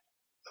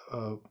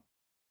uh,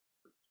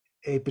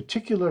 a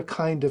particular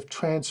kind of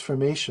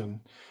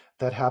transformation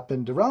that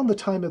happened around the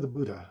time of the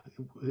Buddha.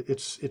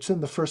 It's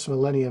in the first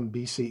millennium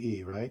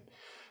BCE, right?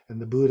 And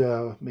the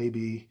Buddha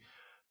maybe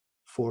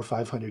 400 or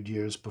 500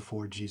 years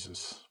before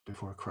Jesus,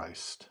 before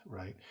Christ,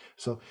 right?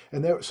 So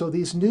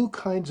these new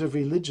kinds of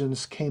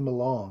religions came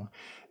along,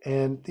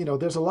 and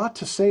there's a lot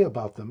to say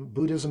about them.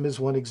 Buddhism is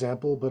one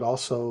example, but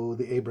also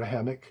the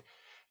Abrahamic,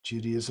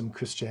 Judaism,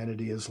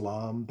 Christianity,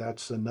 Islam.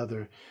 That's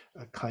another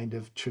kind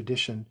of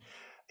tradition.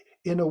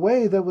 In a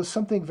way, there was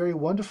something very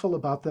wonderful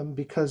about them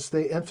because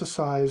they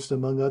emphasized,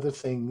 among other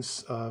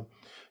things,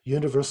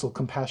 universal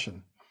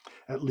compassion,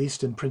 at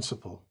least in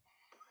principle.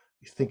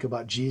 You think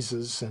about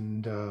Jesus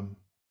and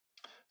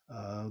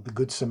the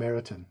Good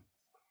Samaritan,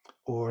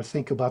 or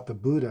think about the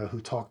Buddha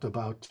who talked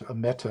about a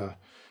metta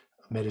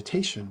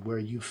meditation where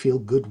you feel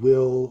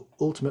goodwill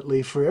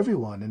ultimately for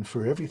everyone and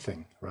for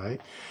everything, right?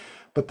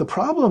 But the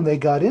problem they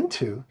got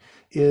into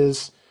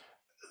is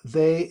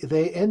they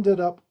ended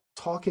up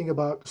talking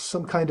about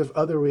some kind of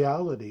other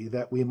reality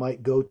that we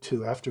might go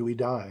to after we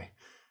die,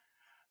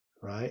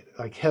 right?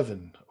 Like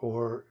heaven,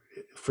 or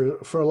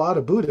for a lot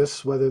of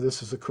Buddhists, whether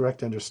this is a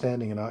correct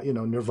understanding or not,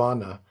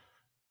 nirvana,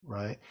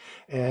 right?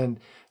 And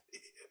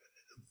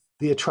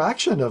the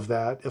attraction of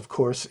that, of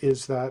course,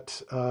 is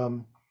that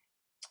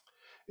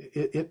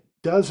it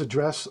does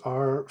address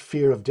our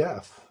fear of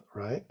death,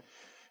 right?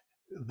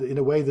 In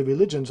a way, the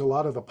religions, a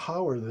lot of the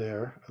power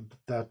there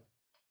that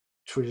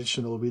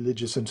traditional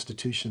religious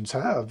institutions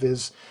have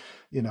is,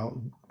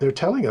 they're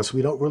telling us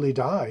we don't really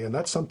die, and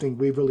that's something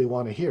we really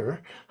want to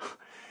hear.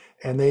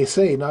 And they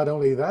say not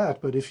only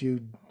that, but if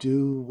you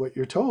do what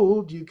you're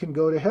told, you can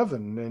go to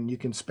heaven and you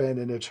can spend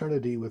an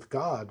eternity with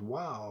God.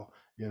 Wow,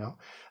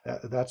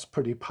 that's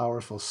pretty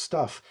powerful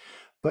stuff.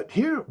 But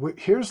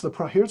here's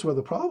where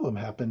the problem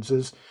happens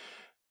is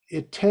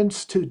it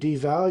tends to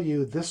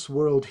devalue this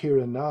world here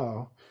and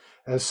now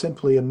as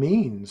simply a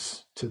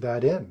means to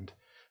that end.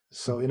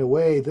 So in a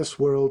way, this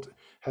world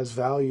has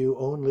value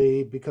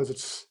only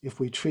because if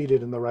we treat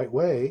it in the right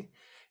way,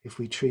 if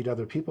we treat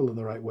other people in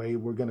the right way,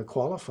 we're going to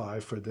qualify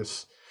for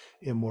this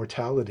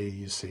immortality,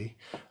 you see.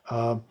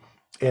 Um,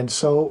 and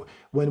so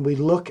when we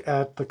look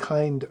at the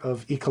kind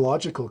of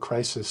ecological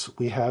crisis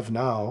we have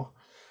now,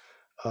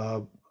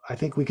 uh, I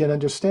think we can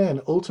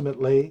understand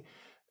ultimately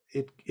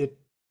it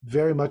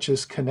very much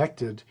is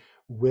connected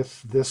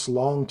with this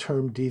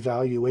long-term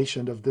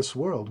devaluation of this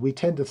world. We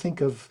tend to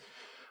think of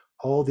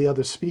all the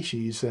other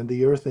species and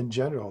the earth in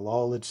general,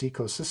 all its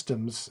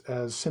ecosystems,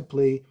 as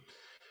simply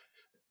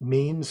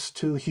means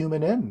to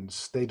human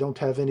ends. They don't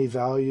have any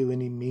value,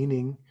 any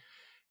meaning,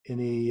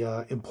 any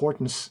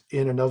importance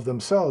in and of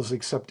themselves,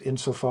 except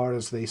insofar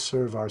as they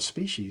serve our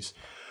species,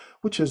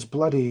 which is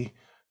bloody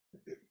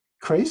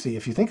crazy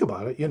if you think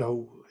about it.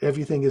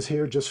 Everything is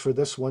here just for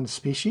this one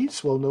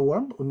species. Well, no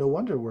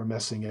wonder we're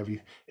messing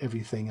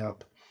everything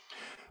up.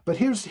 But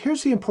here's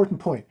the important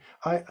point.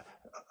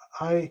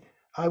 I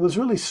I was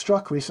really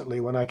struck recently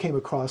when I came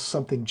across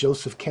something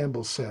Joseph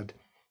Campbell said.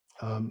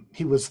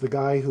 He was the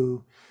guy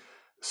who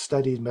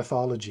studied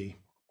mythology,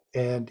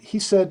 and he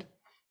said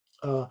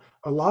a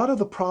lot of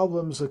the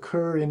problems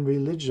occur in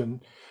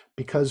religion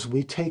because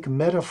we take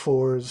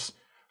metaphors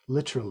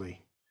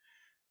literally.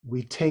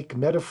 We take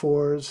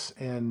metaphors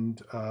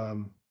and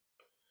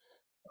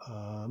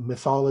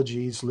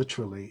mythologies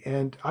literally.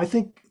 And I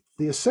think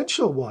the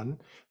essential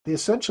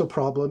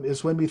problem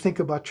is when we think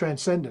about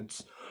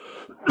transcendence.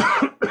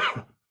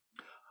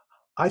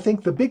 I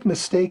think the big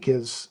mistake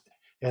is,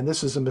 and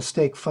this is a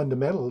mistake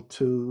fundamental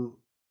to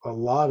a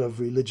lot of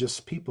religious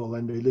people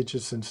and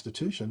religious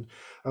institutions,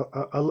 a,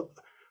 a,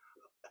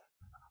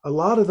 a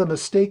lot of the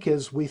mistake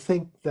is we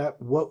think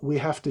that what we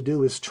have to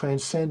do is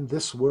transcend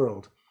this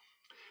world.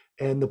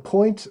 And the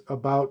point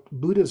about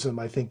Buddhism,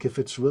 I think, if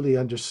it's really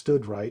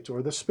understood right,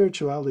 or the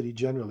spirituality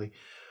generally,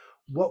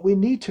 what we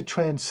need to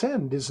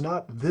transcend is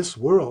not this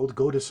world,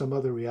 go to some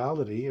other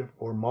reality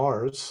or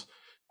Mars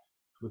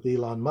with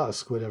Elon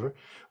Musk, whatever.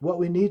 What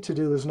we need to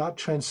do is not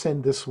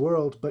transcend this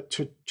world, but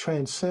to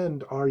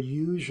transcend our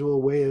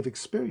usual way of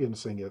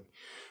experiencing it,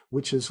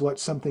 which is what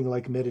something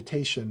like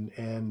meditation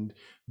and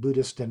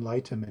Buddhist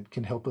enlightenment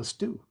can help us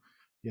do.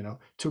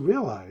 To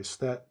realize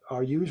that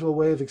our usual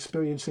way of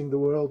experiencing the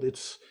world,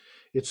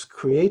 it's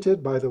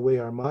created by the way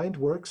our mind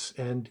works,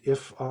 and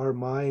if our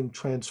mind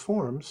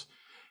transforms,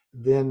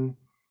 then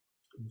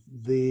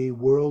the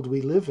world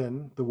we live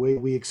in, the way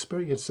we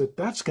experience it,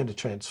 that's going to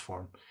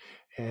transform.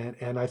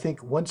 And I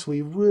think once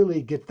we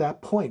really get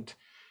that point,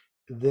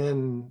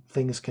 then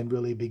things can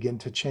really begin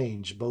to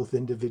change, both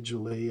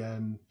individually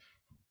and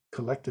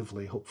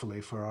collectively,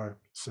 hopefully, for our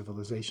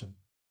civilization.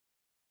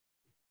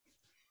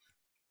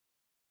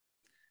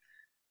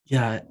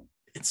 Yeah,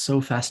 it's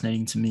so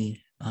fascinating to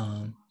me.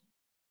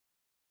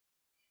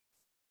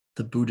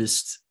 The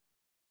Buddhist,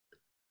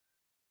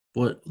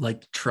 what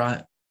like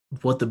try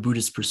what the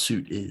Buddhist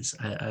pursuit is.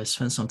 I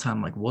spent some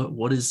time like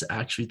what is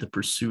actually the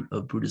pursuit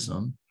of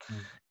Buddhism? Mm.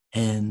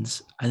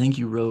 And I think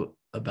you wrote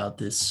about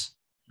this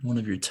in one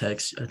of your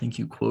texts. I think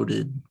you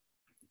quoted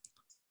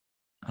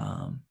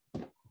um,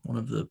 one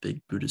of the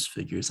big Buddhist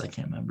figures. I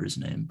can't remember his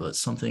name, but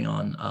something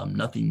on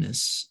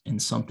nothingness and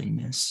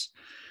somethingness,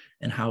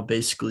 and how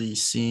basically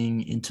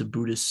seeing into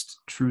Buddhist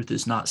truth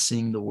is not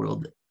seeing the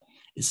world.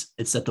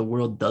 It's that the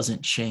world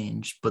doesn't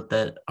change, but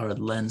that our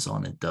lens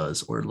on it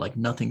does, or like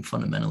nothing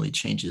fundamentally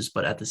changes,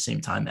 but at the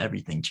same time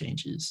everything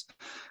changes.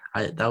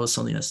 That was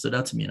something that stood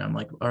out to me, and I'm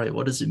like, all right,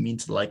 what does it mean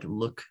to like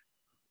look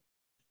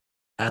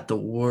at the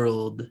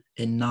world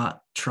and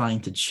not trying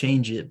to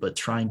change it, but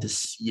trying to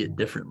see it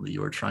differently,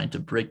 or trying to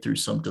break through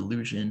some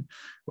delusion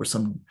or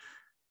some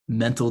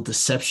mental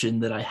deception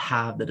that I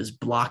have that is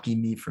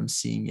blocking me from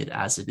seeing it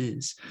as it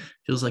is.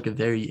 Feels like a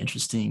very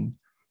interesting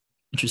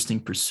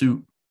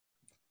pursuit.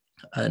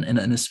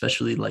 And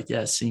especially like,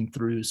 yeah, seeing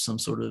through some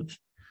sort of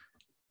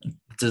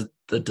the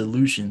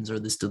delusions, or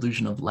this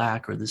delusion of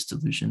lack, or this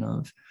delusion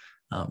of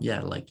yeah,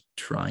 like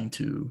trying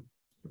to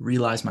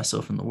realize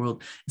myself in the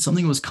world. And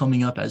something was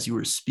coming up as you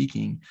were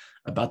speaking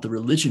about the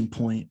religion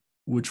point,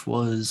 which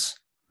was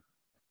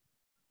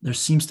there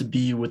seems to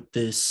be with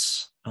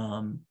this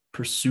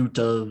pursuit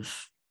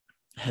of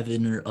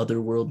heaven or other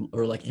world,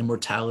 or like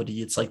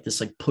immortality, it's like this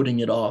like putting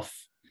it off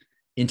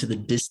into the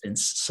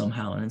distance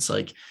somehow. And it's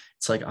like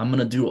I'm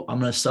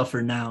gonna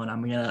suffer now, and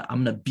I'm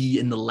gonna be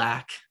in the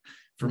lack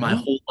for my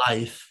Hmm. whole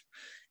life,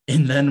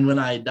 and then when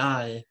I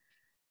die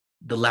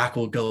the lack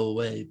will go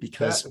away,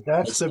 because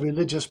That's it's the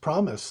religious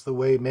promise, the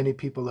way many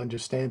people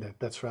understand it.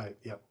 That's right.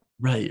 Yep.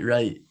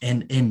 right.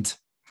 And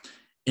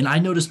I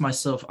noticed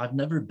myself, I've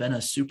never been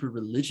a super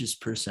religious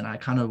person. I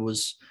kind of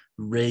was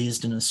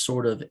raised in a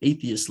sort of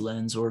atheist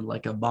lens, or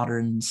like a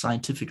modern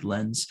scientific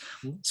lens.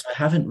 Mhm. So I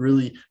haven't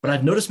really, but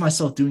I've noticed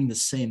myself doing the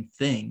same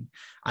thing.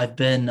 I've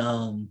been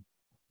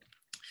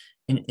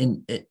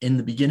in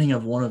the beginning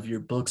of one of your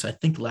books, I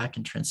think Lack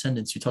and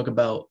Transcendence, you talk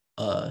about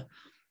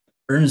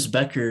Ernest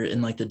Becker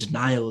and like the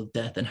denial of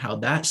death, and how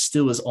that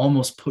still is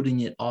almost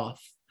putting it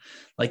off.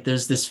 Like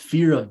there's this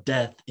fear of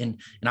death, and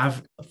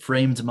I've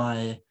framed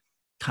my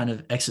kind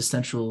of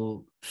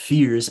existential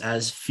fears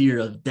as fear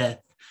of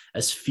death,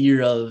 as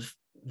fear of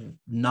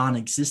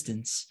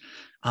non-existence.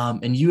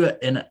 And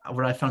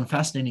what I found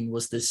fascinating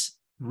was this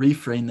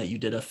reframe that you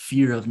did, a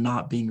fear of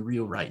not being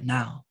real right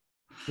now.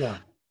 Yeah.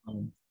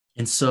 um,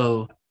 and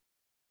so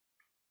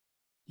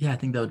yeah, I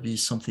think that would be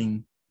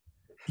something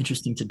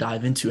interesting to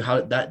dive into,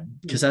 how that,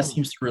 because that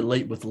seems to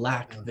relate with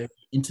lack Yeah. very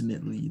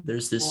intimately.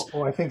 There's this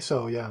Oh, I think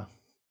so. Yeah.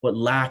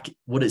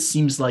 what it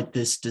seems like,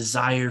 this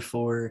desire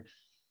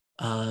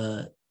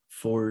uh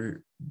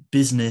for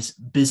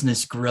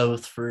business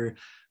growth, for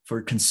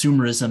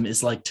consumerism,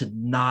 is like to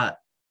not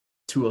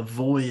to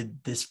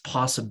avoid this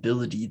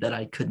possibility that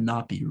I could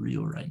not be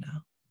real right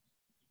now.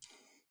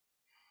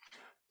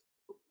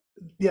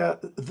 Yeah.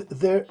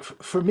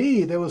 For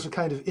me, there was a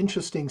kind of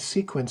interesting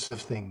sequence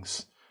of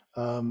things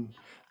um,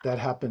 that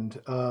happened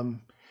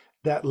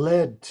that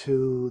led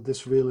to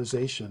this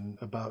realization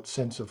about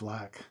sense of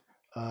lack.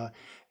 Uh,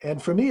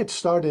 and for me, it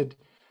started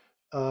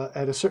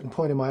at a certain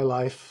point in my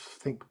life,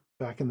 I think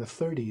back in the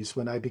 30s,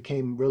 when I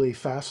became really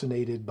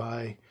fascinated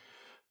by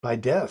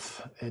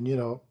death and,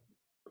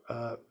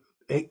 uh,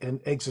 an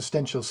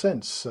existential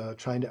sense,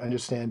 trying to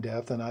understand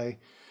death. And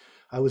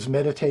I was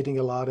meditating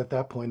a lot at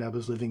that point. I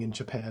was living in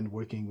Japan,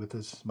 working with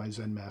my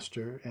Zen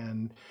master,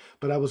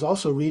 but I was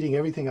also reading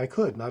everything I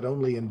could, not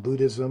only in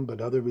Buddhism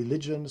but other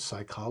religions,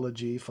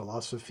 psychology,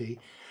 philosophy.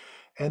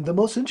 And the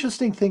most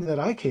interesting thing that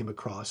I came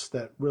across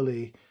that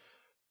really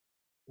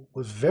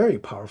was very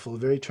powerful,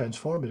 very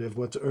transformative,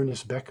 was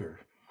Ernest Becker,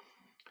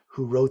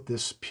 who wrote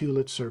this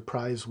Pulitzer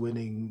Prize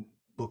winning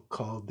book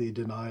called The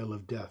Denial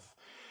of Death.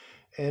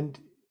 And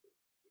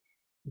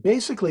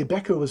basically,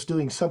 Becker was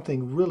doing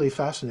something really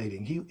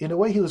fascinating. In a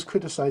way, he was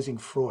criticizing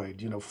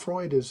Freud.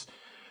 Freud is,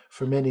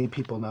 for many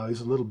people now,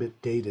 he's a little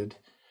bit dated,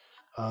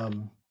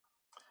 um,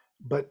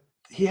 but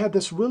he had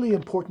this really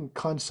important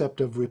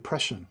concept of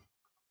repression,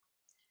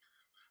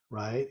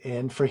 right?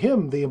 And for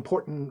him, the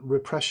important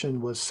repression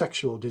was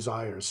sexual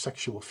desires,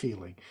 sexual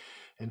feeling.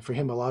 And for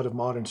him, a lot of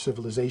modern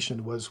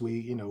civilization was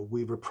we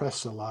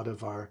repress a lot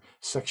of our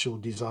sexual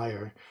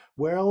desire.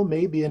 Well,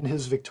 maybe in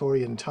his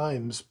Victorian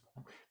times,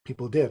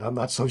 people did. I'm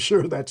not so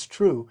sure that's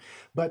true.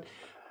 But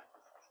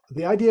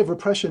the idea of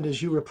repression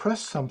is you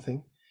repress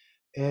something.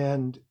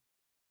 And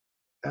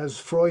as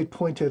Freud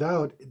pointed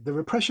out, the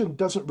repression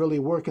doesn't really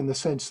work in the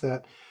sense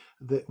that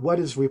what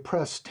is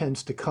repressed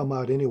tends to come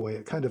out anyway.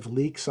 It kind of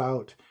leaks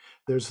out.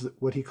 There's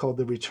what he called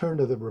the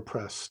return of the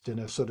repressed in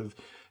a sort of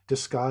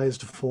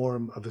disguised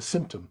form of a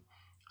symptom.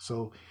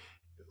 So,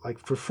 like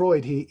for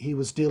Freud, he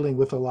was dealing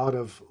with a lot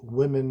of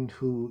women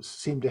who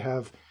seemed to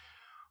have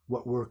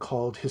what were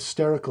called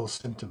hysterical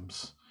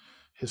symptoms,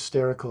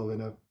 hysterical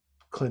in a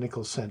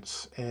clinical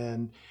sense.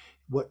 And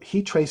what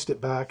he traced it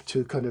back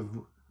to kind of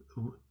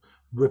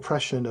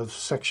repression of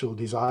sexual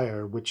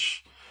desire,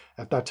 which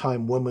at that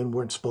time women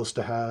weren't supposed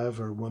to have,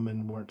 or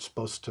women weren't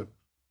supposed to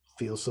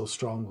feel so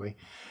strongly.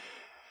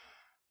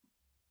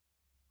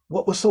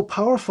 What was so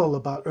powerful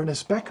about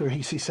Ernest Becker,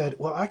 he said,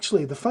 well,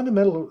 actually, the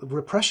fundamental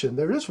repression,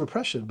 there is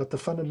repression, but the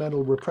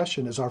fundamental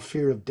repression is our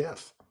fear of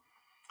death,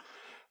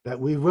 that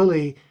we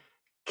really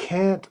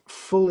can't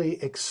fully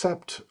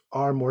accept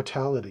our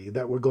mortality,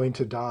 that we're going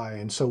to die,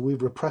 and so we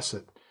repress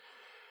it.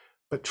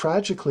 But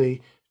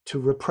tragically, to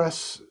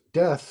repress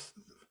death,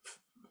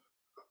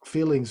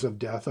 feelings of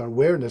death, our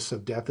awareness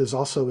of death, is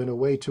also in a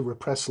way to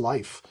repress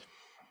life.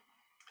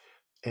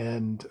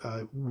 And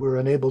we're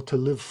unable to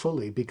live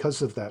fully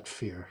because of that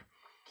fear.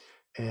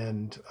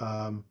 And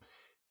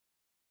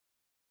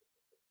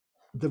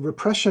the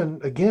repression,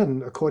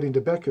 again, according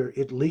to Becker,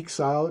 it leaks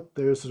out.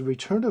 There's a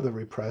return of the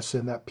repressed,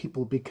 in that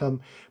people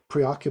become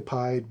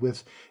preoccupied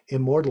with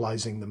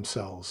immortalizing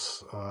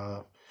themselves.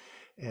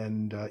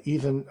 And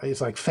even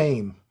it's like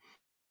fame.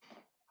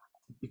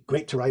 It'd be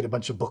great to write a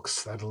bunch of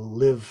books that'll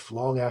live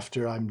long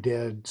after I'm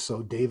dead,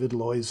 so David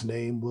Loy's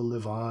name will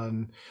live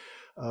on.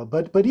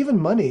 But even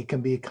money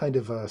can be kind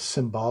of a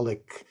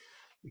symbolic.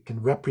 It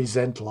can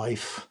represent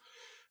life,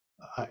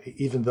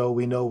 even though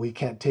we know we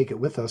can't take it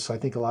with us. I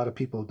think a lot of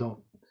people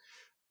don't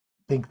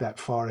think that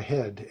far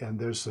ahead, and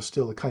there's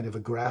still a kind of a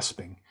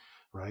grasping,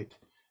 right?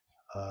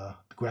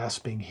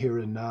 Grasping here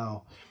and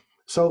now.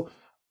 So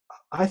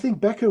I think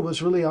Becker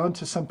was really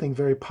onto something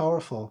very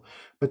powerful.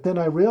 But then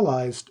I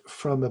realized,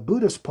 from a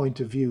Buddhist point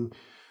of view,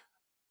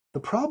 the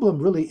problem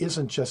really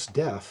isn't just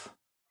death,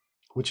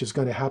 which is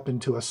going to happen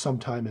to us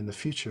sometime in the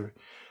future.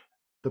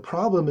 The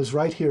problem is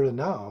right here and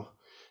now,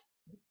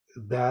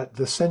 that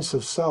the sense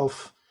of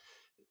self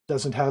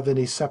doesn't have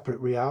any separate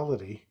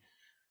reality,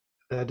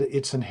 that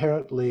it's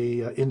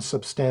inherently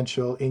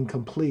insubstantial,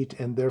 incomplete,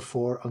 and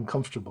therefore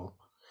uncomfortable.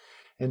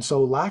 And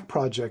so lack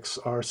projects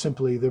are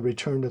simply the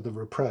return of the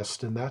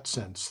repressed, in that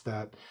sense,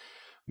 that,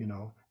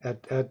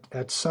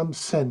 at some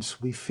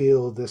sense we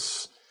feel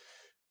this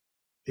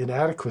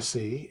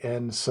inadequacy,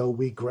 and so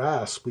we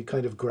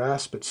kind of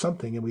grasp at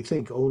something, and we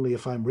think, only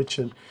if I'm rich,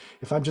 and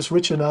if I'm just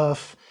rich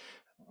enough,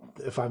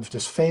 if I'm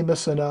just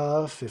famous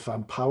enough, if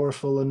I'm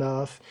powerful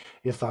enough,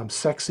 if I'm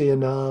sexy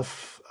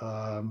enough,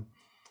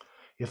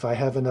 if I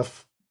have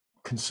enough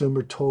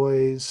consumer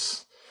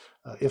toys,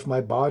 if my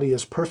body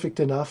is perfect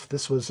enough.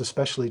 This was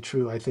especially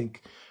true, I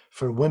think,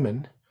 for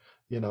women.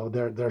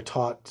 They're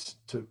taught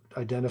to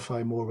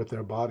identify more with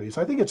their bodies.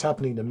 I think it's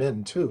happening to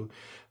men too,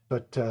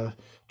 but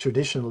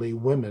traditionally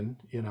women,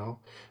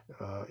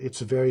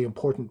 it's a very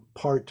important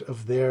part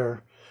of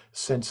their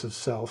sense of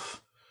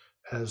self,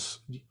 as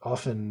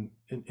often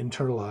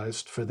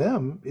internalized for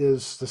them,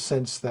 is the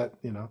sense that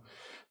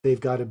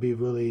they've got to be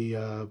really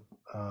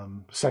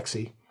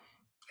sexy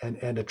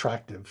and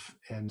attractive,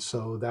 and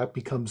so that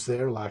becomes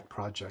their lack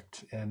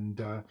project. And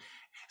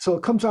so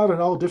it comes out in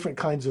all different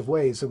kinds of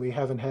ways, and we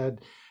haven't had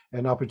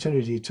an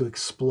opportunity to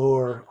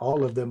explore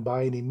all of them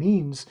by any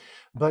means.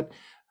 But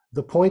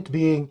the point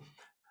being,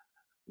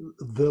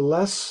 the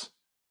less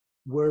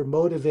we're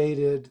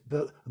motivated,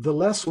 the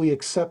less we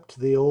accept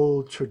the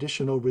old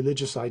traditional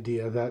religious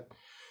idea that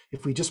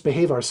if we just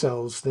behave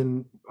ourselves,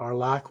 then our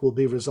lack will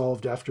be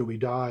resolved after we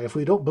die. If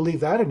we don't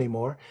believe that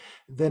anymore,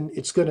 then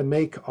it's going to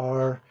make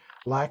our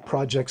lack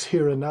projects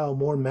here and now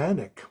more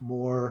manic,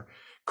 more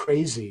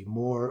crazy,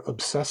 more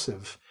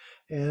obsessive.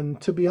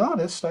 And to be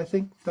honest, I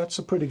think that's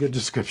a pretty good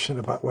description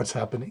about what's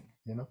happening.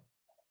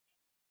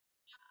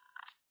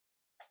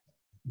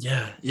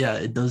 Yeah,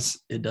 it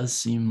does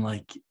seem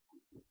like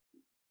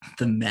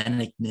the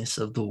manicness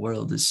of the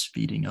world is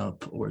speeding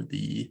up, or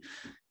the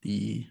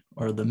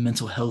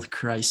mental health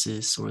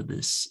crisis, or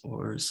this,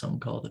 or some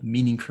call it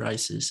meaning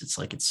crisis. It's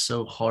like it's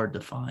so hard to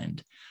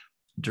find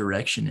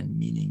direction and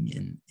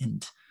meaning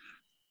and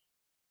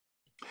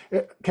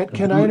Can I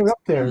ability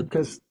interrupt there? to.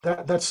 Because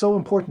that's so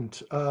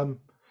important.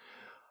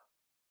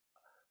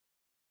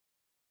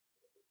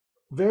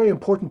 Very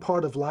important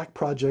part of lack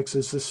projects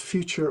is this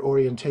future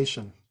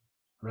orientation,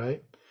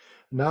 right?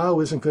 Now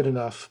isn't good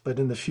enough, but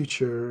in the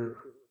future,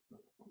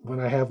 when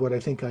I have what I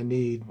think I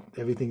need,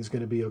 everything's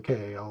going to be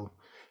okay. I'll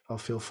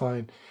feel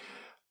fine.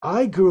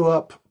 I grew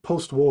up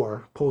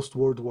post-war, post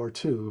World War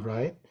II,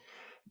 right?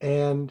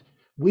 And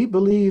we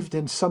believed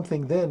in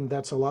something then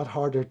that's a lot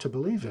harder to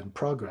believe in,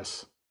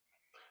 progress,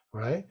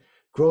 right?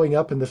 Growing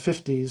up in the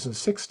 50s and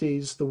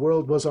 60s, the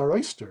world was our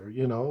oyster.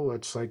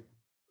 It's like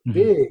Mhm.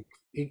 big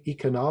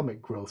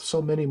economic growth,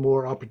 so many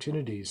more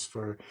opportunities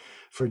for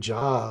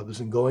jobs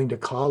and going to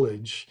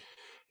college,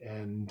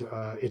 and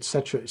et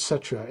cetera, et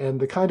cetera. And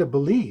the kind of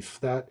belief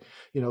that,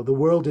 the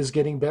world is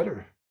getting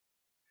better.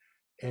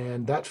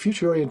 And that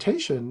future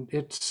orientation,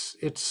 it,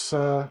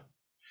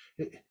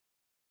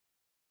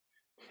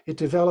 it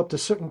developed a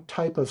certain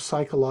type of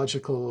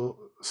psychological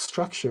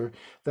structure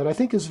that I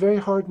think is very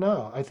hard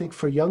now. I think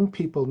for young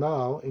people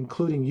now,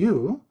 including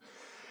you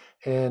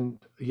and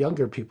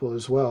younger people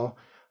as well,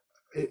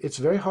 it's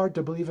very hard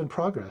to believe in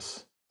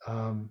progress.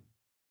 I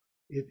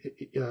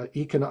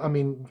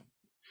mean,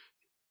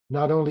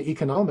 not only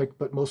economic,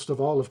 but most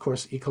of all, of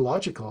course,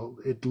 ecological.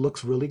 It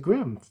looks really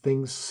grim.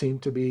 Things seem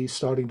to be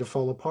starting to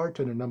fall apart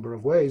in a number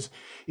of ways.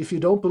 If you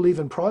don't believe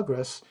in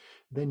progress,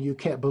 then you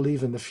can't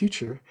believe in the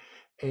future.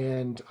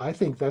 And I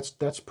think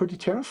that's pretty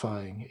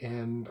terrifying.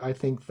 And I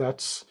think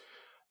that's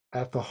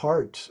at the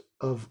heart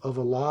of a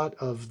lot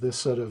of this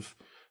sort of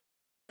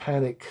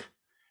panic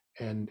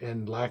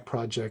and lack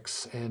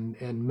projects and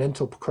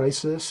mental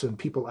crisis and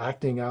people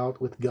acting out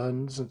with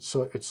guns and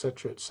so et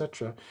cetera, et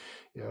cetera.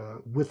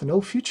 With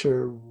no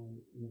future,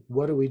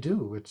 what do we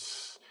do?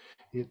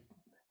 It,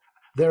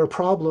 there are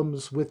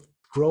problems with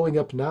growing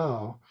up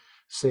now,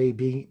 say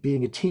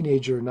being a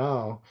teenager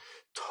now,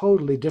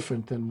 totally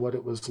different than what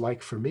it was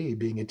like for me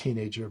being a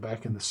teenager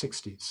back in the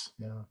 60s,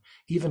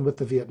 even with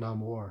the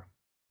Vietnam War.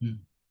 Mm.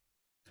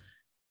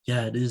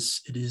 Yeah, it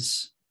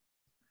is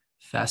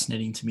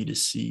fascinating to me to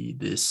see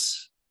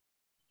this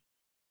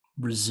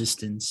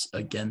resistance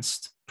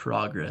against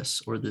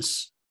progress, or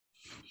this,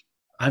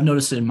 I've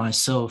noticed it in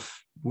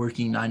myself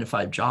working 9 to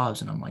 5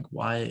 jobs, and I'm like,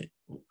 why?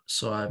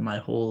 So my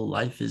whole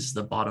life is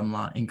the bottom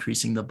line,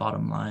 increasing the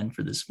bottom line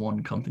for this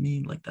one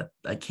company, like that.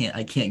 I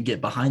can't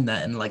get behind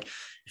that, and like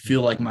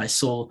feel like my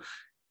soul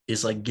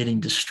is like getting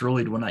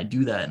destroyed when I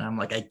do that, and I'm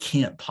like, I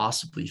can't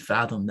possibly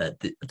fathom that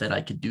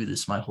I could do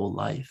this my whole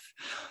life.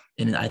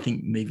 And I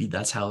think maybe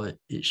that's how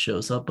it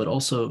shows up. But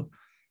also,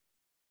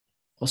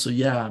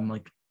 yeah, I'm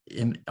like,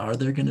 are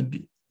there going to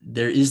be,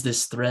 there is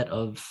this threat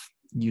of,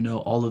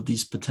 all of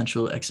these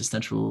potential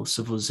existential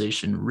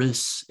civilization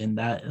risks in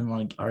that. And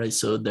like, all right,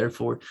 so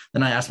therefore,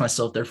 then I ask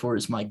myself, therefore,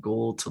 is my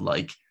goal to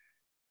like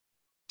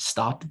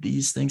stop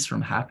these things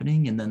from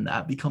happening, and then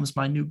that becomes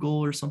my new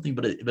goal or something?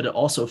 But it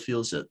also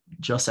feels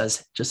just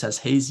as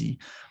hazy.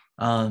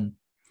 And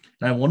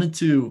I wanted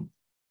to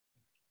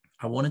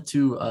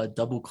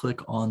double click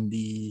on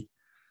the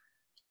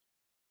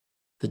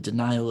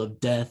denial of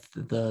death,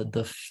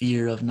 the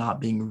fear of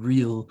not being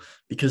real,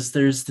 because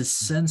there's this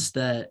sense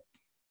that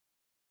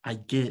I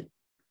get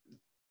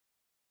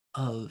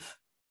of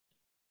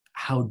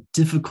how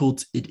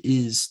difficult it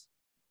is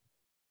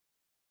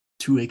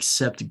to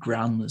accept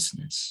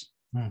groundlessness.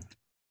 Mm.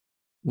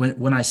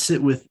 When I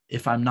sit with,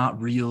 if I'm not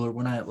real, or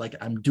when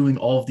I'm doing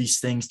all of these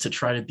things to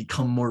try to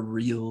become more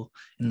real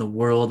in the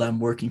world, I'm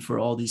working for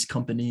all these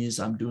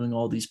companies, I'm doing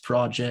all these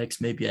projects,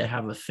 maybe I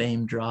have a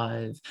fame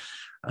drive,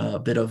 a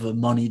bit of a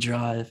money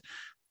drive,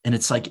 and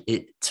it's like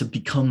it to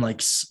become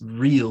like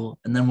real.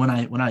 And then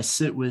when I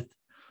sit with,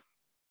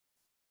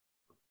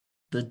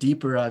 the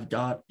deeper I've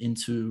got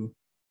into,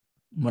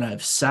 when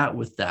I've sat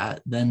with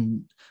that,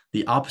 then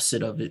the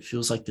opposite of it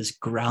feels like this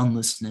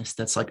groundlessness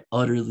that's like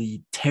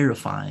utterly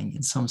terrifying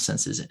in some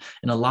senses.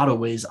 In a lot of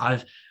ways,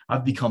 I've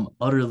become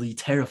utterly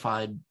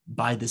terrified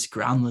by this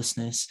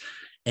groundlessness.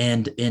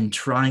 And in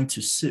trying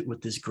to sit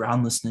with this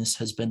groundlessness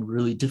has been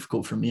really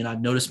difficult for me. And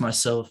I've noticed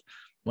myself,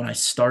 when I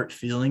start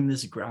feeling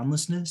this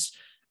groundlessness,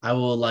 I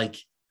will like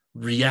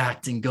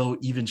react and go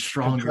even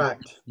stronger,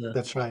 Contract.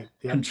 That's right.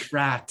 Yep.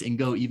 contract and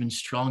go even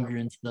stronger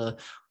into the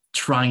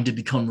trying to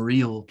become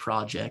real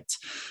project.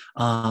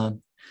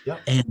 Um,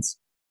 Yep. and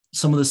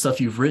some of the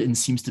stuff you've written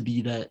seems to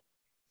be that,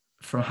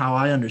 from how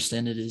I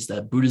understand it, is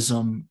that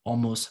Buddhism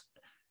almost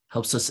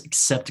helps us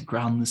accept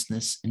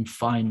groundlessness and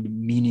find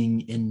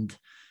meaning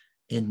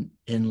in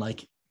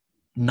like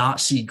not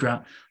see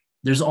ground.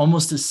 There's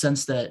almost a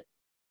sense that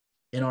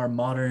in our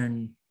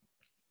modern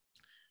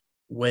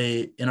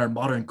in our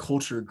modern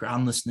culture,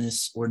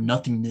 groundlessness or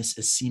nothingness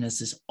is seen as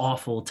this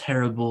awful,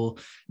 terrible,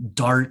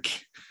 dark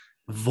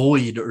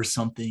void or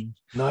something.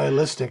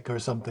 Nihilistic or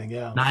something.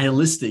 Yeah.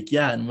 Nihilistic,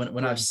 yeah. And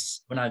when Yeah. I've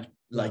Yeah.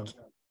 like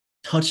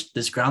touched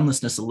this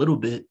groundlessness a little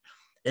bit,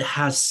 it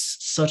has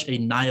such a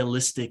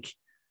nihilistic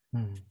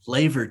Mm.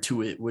 flavor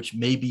to it, which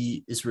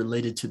maybe is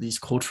related to these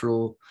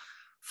cultural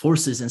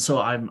forces. And so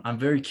I'm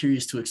very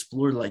curious to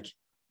explore, like,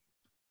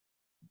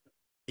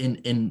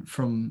 in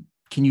from,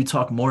 can you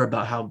talk more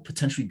about how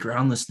potentially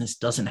groundlessness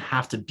doesn't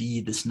have to be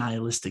this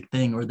nihilistic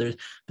thing, or there's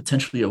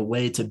potentially a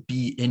way to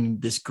be in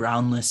this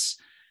groundless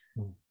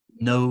Mm.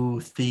 no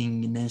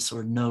thingness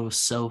or no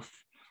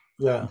self?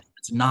 Yeah.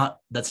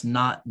 That's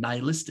not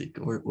nihilistic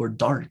or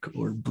dark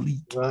or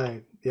bleak.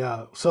 Right.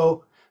 Yeah.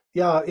 So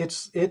yeah,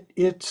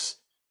 it's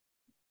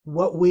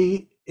what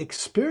we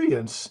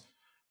experience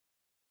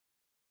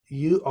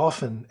you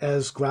often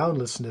as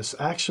groundlessness.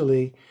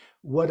 Actually,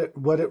 what it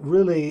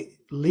really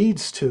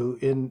leads to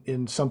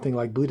in something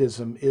like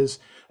Buddhism is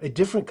a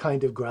different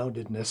kind of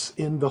groundedness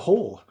in the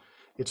whole.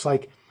 It's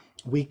like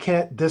we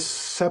can't this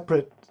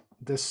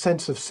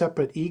sense of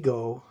separate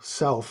ego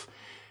self,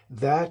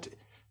 that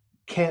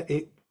can't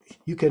it,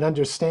 you can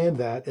understand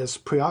that as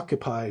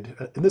preoccupied.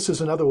 And this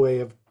is another way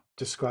of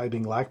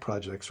describing lack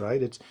projects,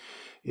 right?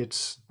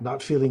 It's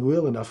not feeling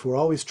real enough. We're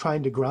always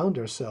trying to ground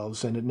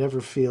ourselves, and it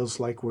never feels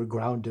like we're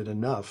grounded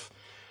enough.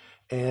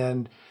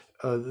 And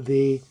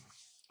the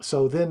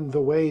so then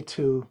the way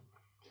to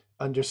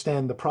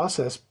understand the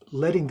process,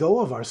 letting go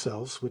of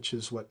ourselves, which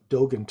is what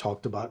Dogen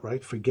talked about,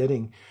 right?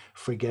 Forgetting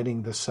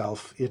the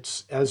self.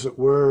 It's, as it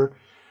were,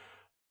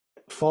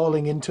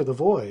 falling into the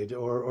void,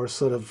 or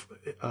sort of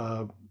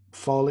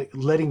falling,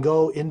 letting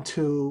go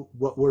into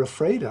what we're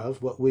afraid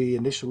of, what we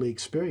initially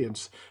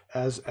experience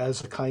as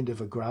a kind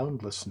of a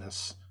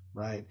groundlessness,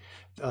 right?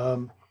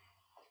 Um,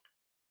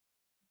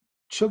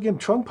 Chogyam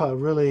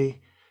Trungpa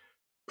really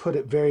put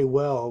it very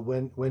well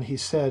when he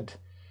said,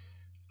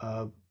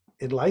 uh,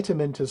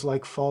 enlightenment is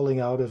like falling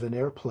out of an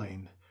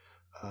airplane.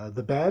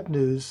 The bad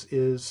news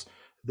is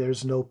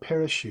there's no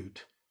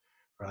parachute,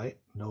 right?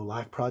 No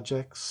lack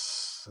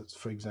projects,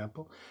 for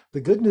example.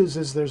 The good news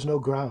is there's no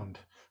ground.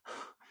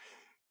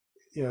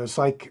 It's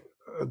like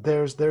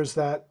there's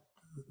that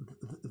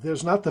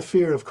there's not the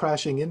fear of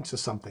crashing into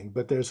something,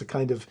 but there's a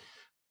kind of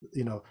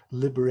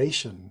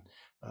liberation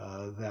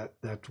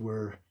that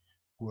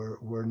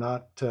we're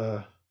not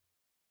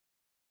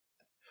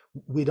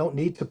we don't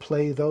need to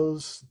play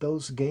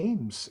those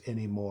games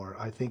anymore.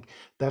 I think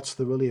that's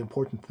the really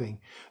important thing.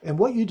 And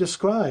what you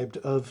described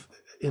of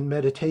in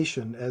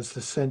meditation as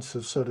the sense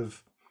of sort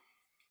of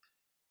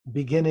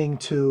beginning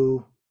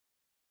to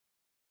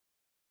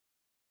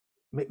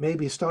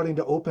maybe starting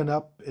to open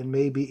up and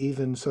maybe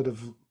even sort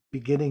of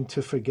beginning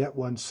to forget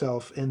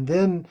oneself, and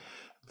then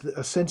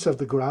a sense of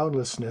the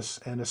groundlessness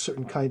and a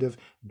certain kind of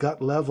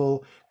gut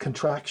level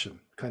contraction,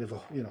 kind of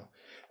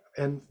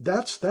and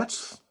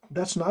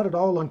that's not at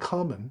all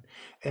uncommon.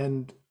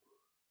 And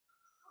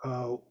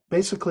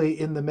basically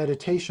in the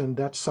meditation,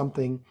 that's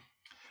something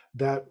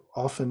that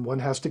often one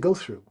has to go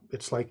through.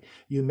 It's like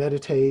you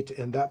meditate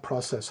and that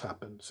process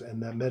happens,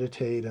 and that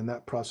meditate and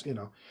that process,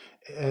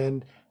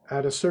 and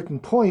at a certain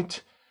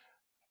point,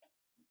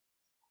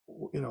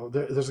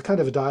 there's a kind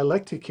of a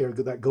dialectic here,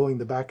 that going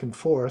the back and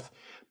forth,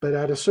 but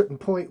at a certain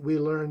point we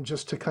learn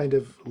just to kind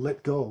of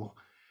let go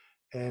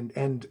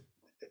and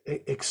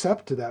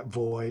accept that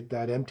void,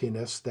 that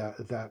emptiness,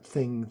 that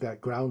thing,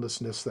 that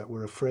groundlessness that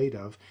we're afraid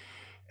of.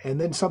 And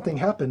then something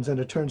happens and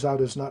it turns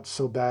out it's not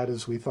so bad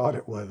as we thought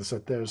it was,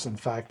 that there's in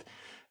fact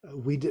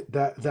we did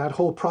that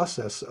whole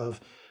process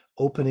of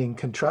opening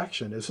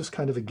contraction is just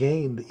kind of a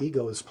game the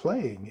ego is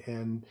playing,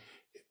 and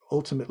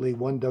ultimately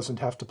one doesn't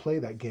have to play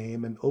that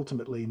game, and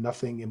ultimately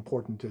nothing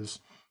important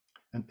is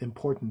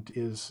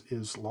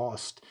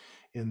lost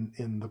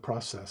in the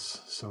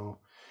process. So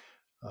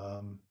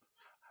um,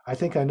 I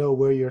think I know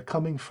where you're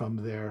coming from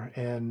there.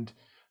 And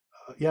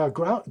yeah,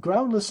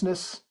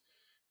 groundlessness,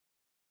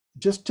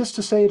 just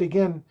to say it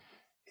again,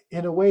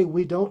 in a way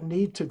we don't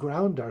need to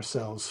ground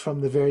ourselves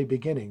from the very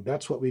beginning.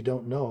 That's what we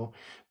don't know,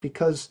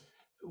 because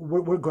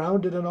we're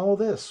grounded in all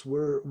this.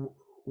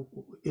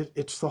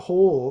 It's the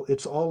whole,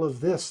 it's all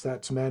of this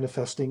that's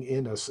manifesting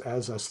in us,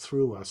 as us,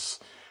 through us,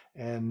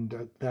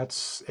 and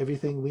that's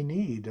everything we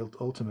need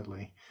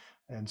ultimately.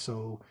 And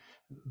so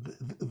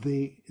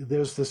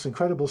there's this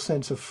incredible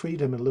sense of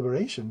freedom and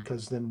liberation,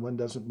 because then one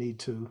doesn't need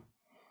to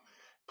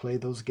play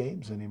those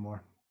games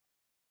anymore.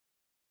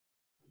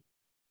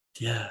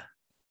 Yeah.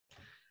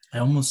 I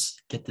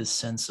almost get this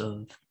sense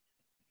of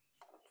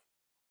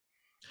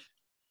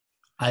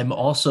I'm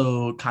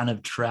also kind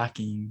of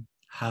tracking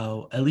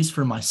how, at least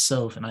for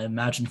myself, and I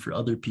imagine for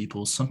other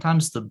people,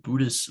 sometimes the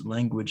Buddhist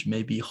language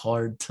may be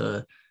hard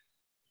to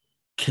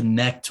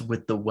connect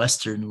with the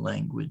Western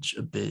language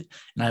a bit.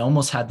 And I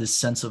almost had this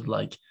sense of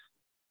like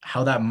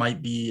how that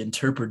might be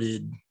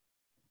interpreted.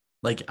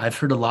 Like I've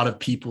heard a lot of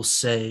people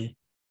say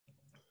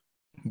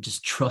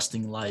just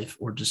trusting life,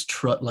 or just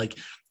like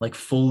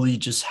fully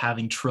just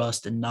having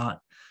trust and not,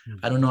 Mm.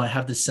 I don't know, I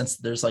have this sense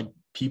that there's like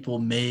people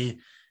may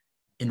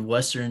in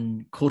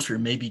Western culture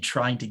maybe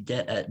trying to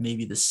get at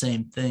maybe the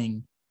same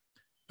thing,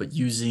 but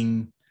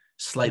using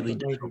slightly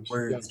Different different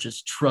language. Yeah. words,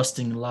 just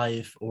trusting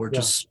life or Yeah.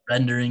 just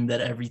surrendering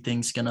that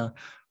everything's gonna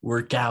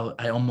work out.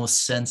 I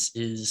almost sense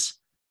is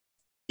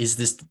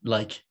this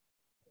like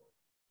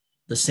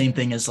the same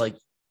thing as like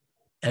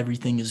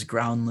everything is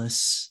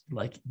groundless,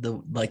 like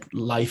the like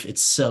life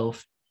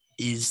itself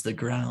is the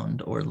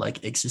ground, or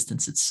like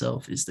existence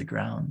itself is the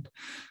ground.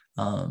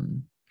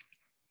 Um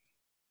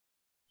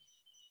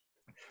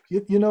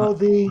You know,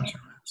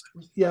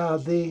 yeah,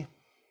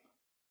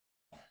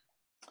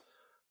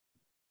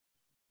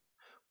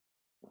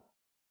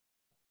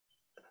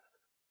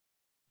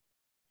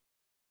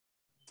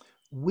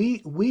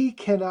 we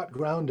cannot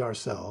ground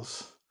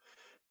ourselves,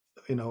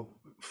 you know,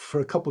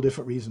 for a couple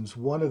different reasons.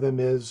 One of them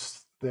is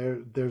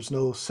there's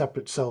no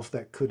separate self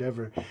that could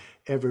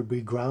ever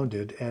be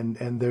grounded,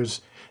 and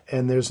there's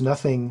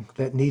nothing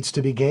that needs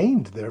to be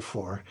gained,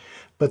 therefore.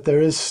 But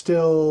there is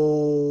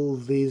still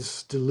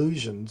these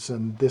delusions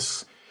and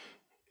this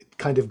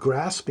kind of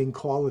grasping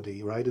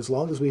quality, right? As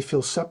long as we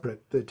feel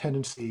separate, the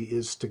tendency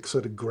is to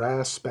sort of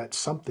grasp at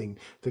something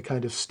to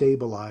kind of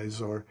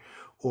stabilize or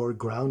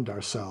ground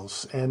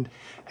ourselves. And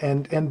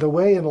the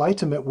way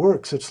enlightenment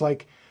works, it's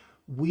like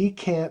we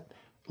can't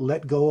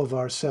let go of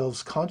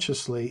ourselves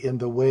consciously in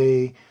the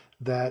way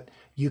that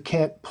you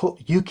can't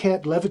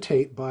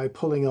levitate by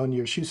pulling on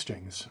your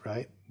shoestrings,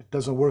 right? It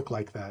doesn't work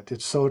like that.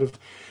 It's sort of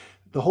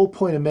the whole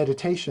point of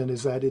meditation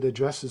is that it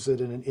addresses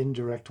it in an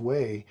indirect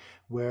way,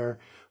 where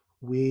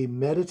we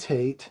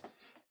meditate,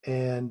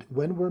 and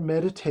when we're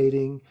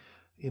meditating,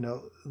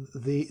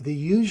 the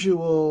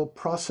usual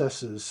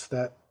processes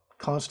that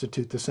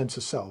constitute the sense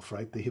of self,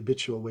 right? The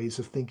habitual ways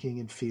of thinking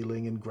and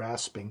feeling and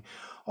grasping.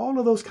 All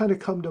of those kind of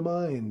come to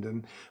mind.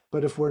 And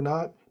but if we're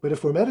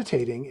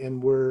meditating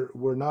and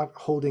we're not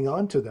holding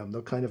on to them,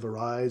 they'll kind of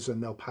arise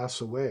and they'll pass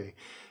away.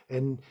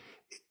 And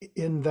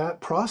in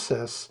that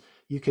process,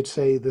 you could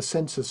say the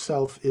sense of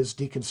self is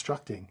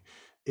deconstructing.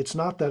 It's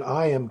not that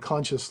I am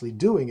consciously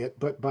doing it,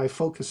 but by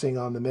focusing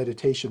on the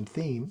meditation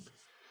theme,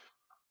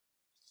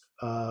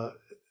 uh,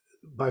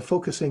 by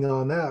focusing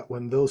on that,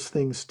 when those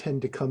things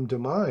tend to come to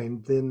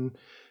mind, then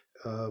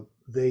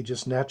they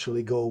just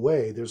naturally go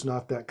away. There's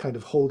not that kind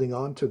of holding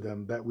on to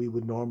them that we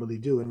would normally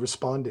do and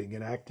responding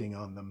and acting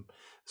on them.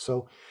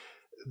 So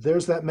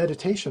there's that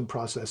meditation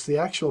process. The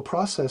actual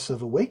process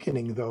of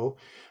awakening, though,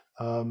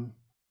 um,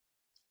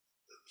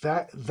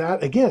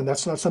 that again,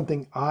 that's not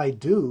something I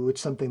do.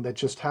 It's something that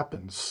just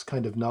happens,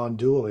 kind of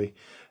non-dually.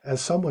 As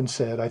someone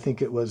said, I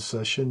think it was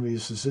Shunryu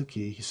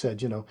Suzuki. He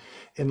said,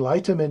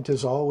 enlightenment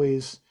is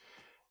always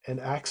an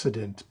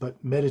accident,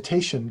 but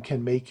meditation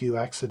can make you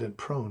accident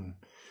prone.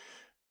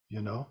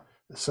 You know,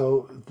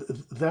 so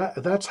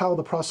that's how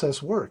the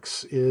process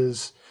works.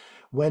 Is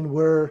when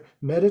we're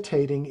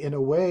meditating, in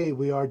a way,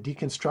 we are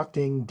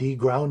deconstructing,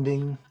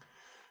 degrounding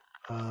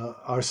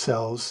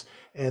ourselves,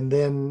 and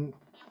then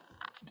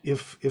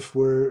if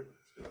we're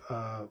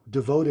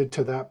devoted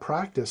to that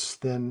practice,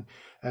 then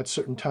at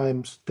certain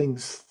times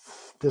things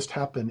just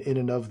happen in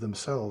and of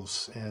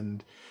themselves,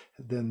 and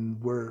then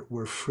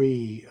we're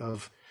free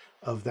of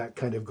that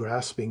kind of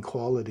grasping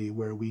quality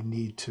where we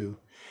need to.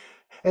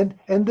 And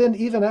then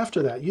even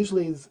after that,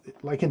 usually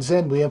like in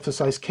Zen, we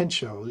emphasize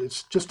kensho.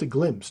 It's just a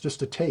glimpse,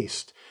 just a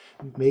taste,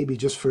 maybe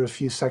just for a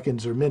few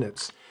seconds or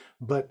minutes.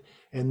 But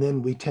and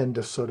then we tend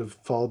to sort of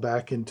fall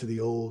back into the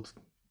old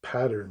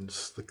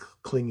patterns, the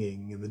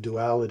clinging and the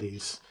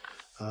dualities.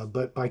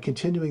 But by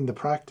continuing the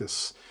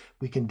practice,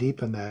 we can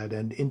deepen that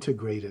and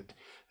integrate it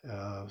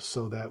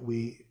so that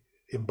we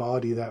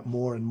embody that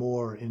more and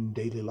more in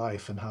daily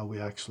life and how we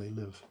actually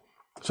live.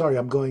 Sorry,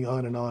 I'm going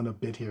on and on a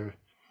bit here.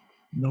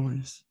 No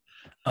worries.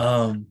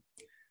 Um,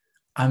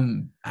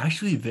 I'm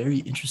actually very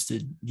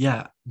interested.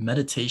 Yeah,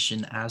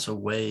 meditation as a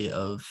way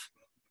of,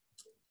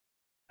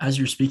 as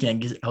you're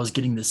speaking, I was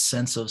getting this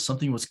sense of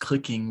something was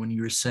clicking when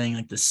you were saying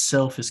like the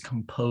self is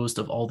composed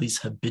of all these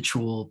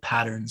habitual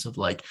patterns of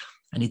like,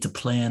 I need to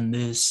plan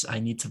this, I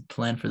need to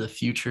plan for the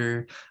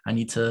future, I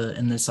need to,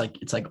 and it's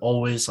like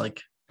always like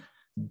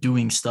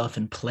doing stuff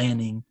and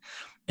planning.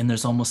 And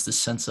there's almost this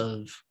sense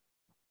of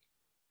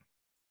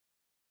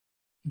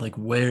like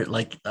where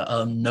like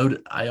note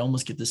I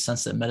almost get this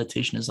sense that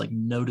meditation is like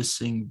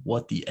noticing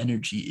what the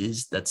energy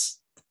is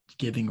that's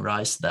giving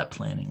rise to that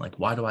planning. Like,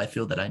 why do I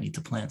feel that I need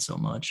to plan so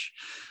much?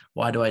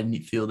 Why do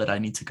feel that I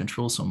need to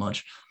control so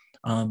much?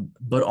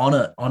 But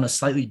on a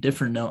slightly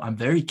different note, I'm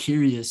very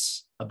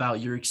curious about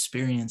your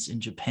experience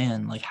in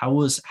Japan. Like, how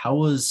was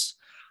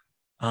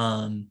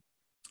I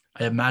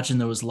imagine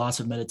there was lots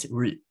of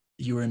meditation.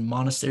 You were in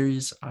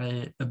monasteries,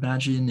 I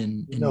imagine,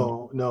 in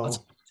No, lots no. of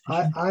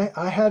meditation.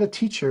 I had a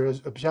teacher,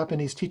 a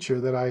Japanese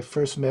teacher that I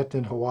first met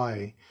in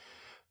Hawaii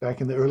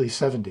back in the early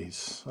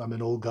 70s. I'm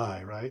an old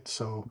guy, right?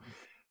 So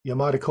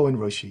Yamada Koen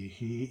Roshi,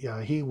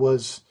 he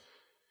was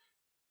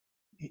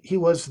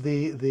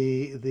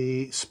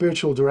the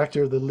spiritual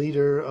director, the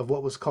leader of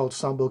what was called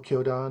Sambo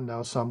Kyodan,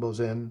 now Sambo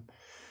Zen.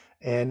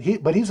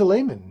 And but he's a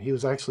layman. He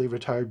was actually a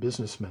retired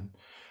businessman.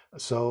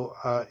 So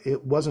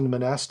it wasn't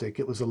monastic,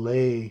 it was a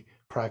lay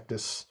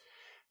practice.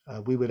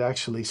 We would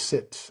actually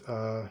sit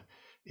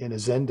in a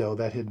zendo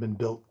that had been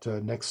built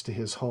next to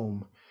his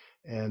home.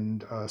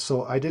 And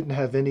so I didn't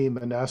have any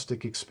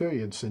monastic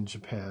experience in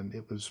Japan.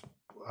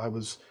 I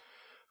was,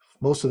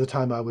 most of the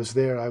time I was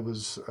there, I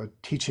was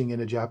teaching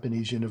in a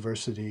Japanese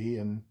university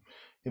and,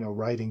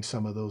 writing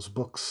some of those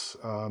books.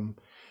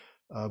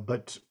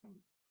 But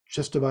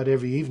just about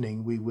every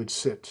evening we would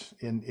sit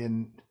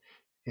in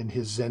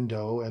his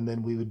zendo, and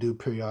then we would do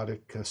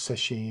periodic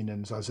sesshin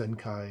and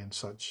zazenkai and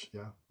such.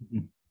 Yeah.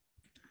 Mhm.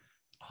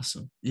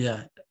 Awesome.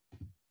 Yeah.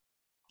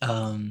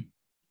 Um,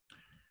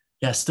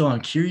 yeah, still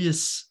I'm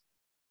curious,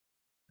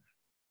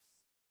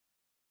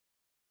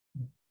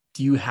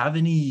 do you have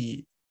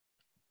any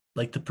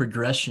like the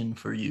progression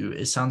for you?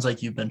 It sounds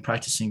like you've been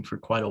practicing for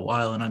quite a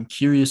while, and I'm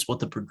curious what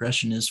the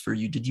progression is for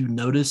you. Did you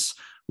notice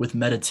with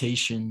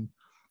meditation,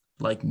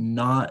 like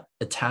not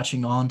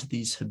attaching on to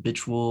these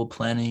habitual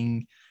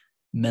planning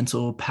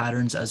mental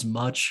patterns as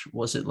much?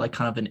 Was it like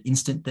kind of an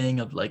instant thing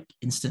of like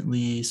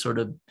instantly sort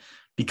of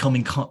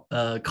becoming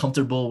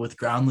comfortable with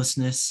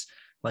groundlessness,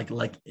 like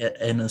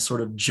in a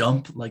sort of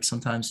jump, like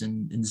sometimes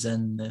in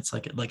Zen it's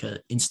like a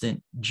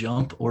instant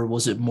jump? Or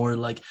was it more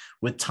like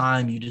with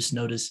time you just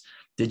notice,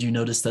 did you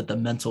notice that the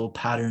mental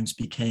patterns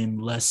became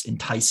less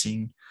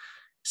enticing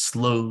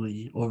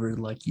slowly over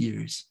like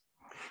years?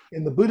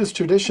 In the Buddhist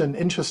tradition,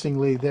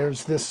 interestingly,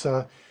 there's this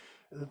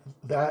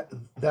that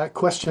that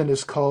question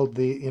is called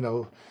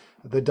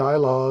the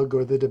dialogue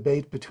or the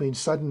debate between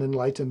sudden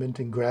enlightenment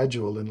and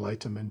gradual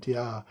enlightenment.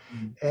 Yeah,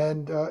 Mm.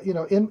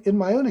 and in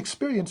my own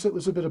experience, it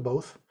was a bit of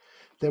both.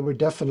 There were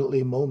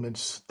definitely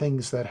moments,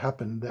 things that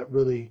happened that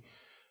really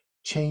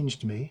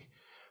changed me.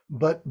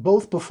 But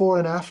both before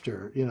and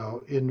after,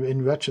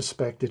 in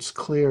retrospect, it's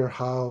clear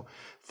how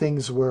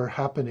things were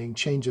happening,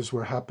 changes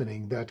were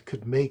happening that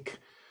could make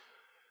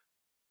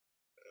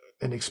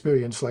an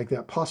experience like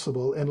that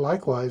possible. And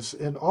likewise,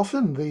 and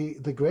often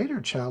the greater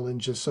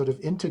challenge is sort of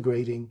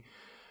integrating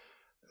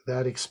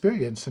that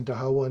experience into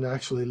how one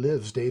actually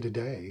lives day to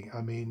day.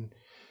 I mean,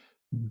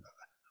 Mm.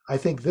 I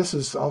think this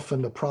is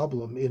often a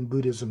problem in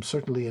Buddhism,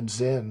 certainly in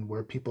Zen,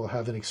 where people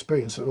have an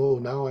experience that, oh,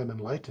 now I'm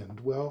enlightened.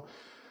 Well,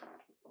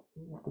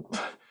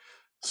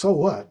 so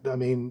what? I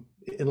mean,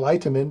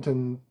 enlightenment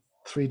and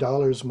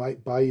 $3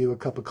 might buy you a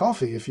cup of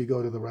coffee if you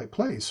go to the right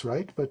place,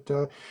 right? But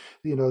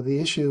the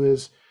issue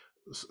is,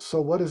 so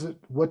what is it?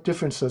 What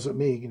difference does it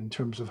make in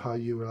terms of how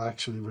you will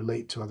actually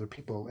relate to other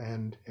people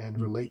and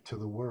Mm. relate to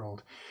the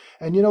world?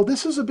 And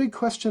this is a big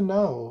question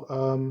now.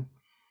 Um,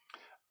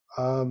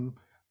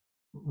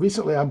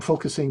 Recently, I'm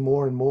focusing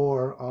more and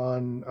more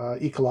on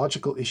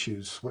ecological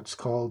issues, what's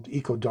called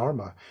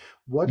eco-dharma.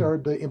 What Mm. are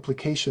the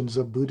implications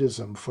of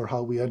Buddhism for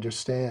how we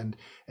understand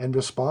and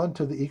respond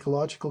to the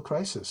ecological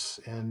crisis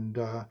and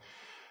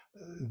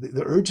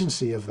the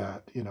urgency of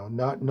that?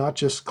 Not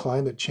just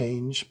climate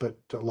change, but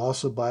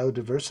loss of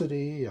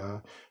biodiversity,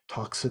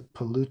 toxic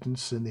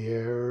pollutants in the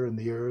air and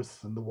the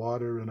earth and the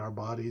water and our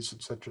bodies,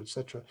 et cetera, et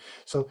cetera.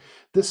 So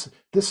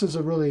this is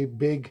a really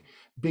big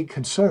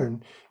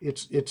concern.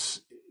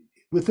 It's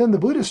within the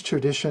Buddhist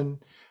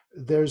tradition,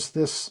 there's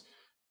this,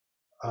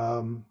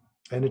 um,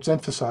 and it's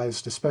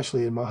emphasized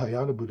especially in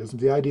Mahayana Buddhism,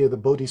 the idea of the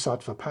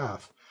Bodhisattva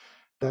path.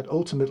 That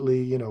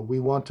ultimately, we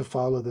want to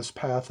follow this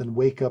path and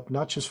wake up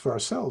not just for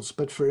ourselves,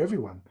 but for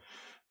everyone.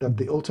 That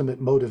the Mm. ultimate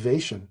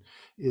motivation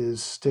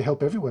is to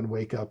help everyone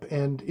wake up.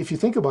 And if you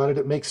think about it,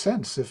 it makes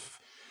sense. If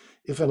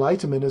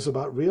enlightenment is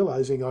about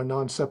realizing our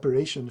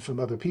non-separation from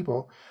other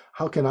people,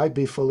 how can I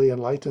be fully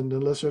enlightened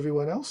unless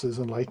everyone else is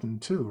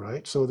enlightened too,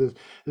 right? So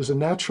there's a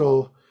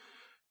natural,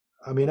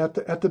 I mean,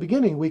 at the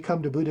beginning, we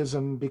come to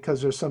Buddhism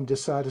because there's some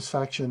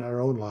dissatisfaction in our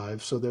own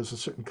lives. So there's a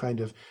certain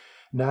kind of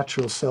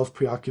natural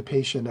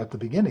self-preoccupation at the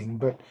beginning.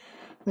 But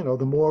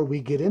the more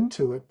we get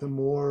into it, the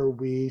more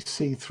we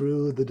see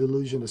through the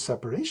delusion of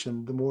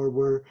separation, the more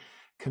we're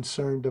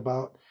concerned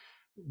about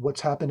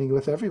what's happening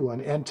with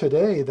everyone. And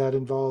today, that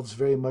involves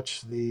very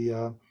much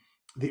the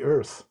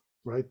earth,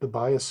 right? The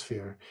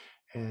biosphere,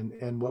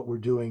 and what we're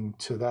doing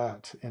to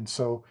that. And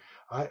so,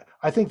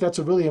 I think that's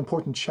a really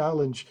important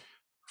challenge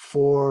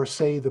for,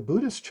 say, the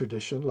Buddhist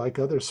tradition, like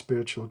other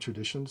spiritual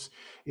traditions.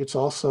 It's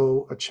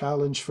also a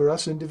challenge for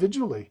us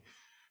individually,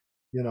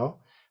 you know.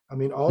 I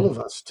mean, all Mm. of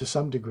us to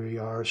some degree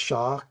are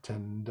shocked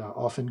and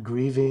often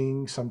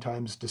grieving,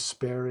 sometimes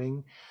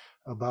despairing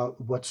about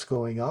what's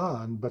going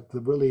on. But the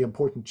really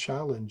important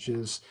challenge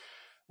is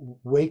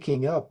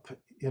waking up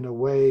in a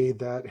way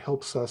that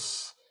helps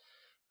us,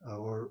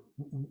 or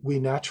we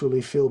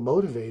naturally feel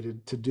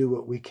motivated to do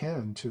what we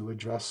can to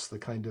address the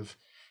kind of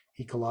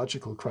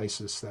ecological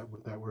crisis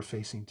that we're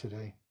facing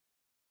today.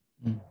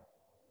 Mm.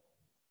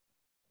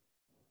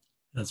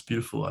 That's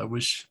beautiful. I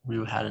wish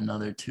we had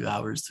another 2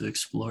 hours to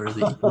explore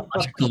the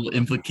ecological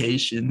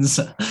implications.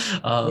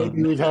 Maybe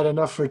Um, we've had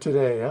enough for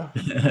today,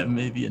 huh?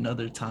 maybe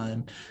another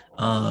time.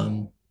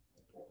 Um,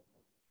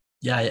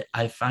 yeah,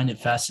 I find it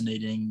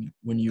fascinating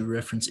when you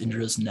reference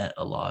Indra's net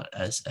a lot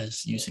as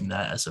using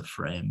that as a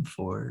frame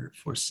for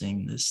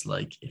seeing this.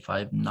 Like if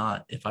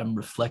I'm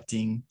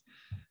reflecting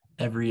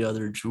every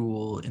other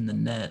jewel in the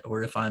net,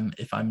 or if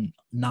I'm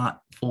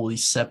not fully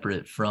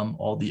separate from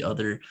all the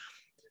other.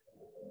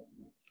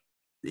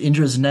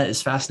 Indra's net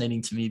is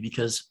fascinating to me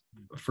because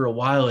for a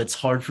while it's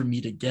hard for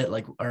me to get,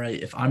 like, all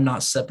right, if I'm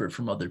not separate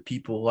from other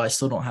people, well, I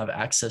still don't have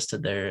access to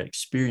their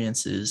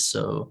experiences,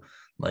 so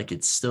like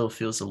it still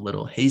feels a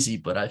little hazy.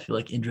 But I feel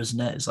like Indra's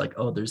net is like,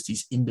 oh, there's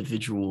these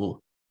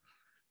individual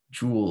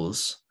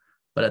jewels,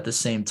 but at the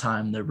same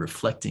time they're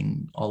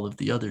reflecting all of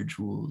the other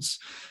jewels.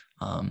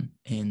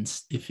 And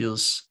it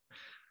feels,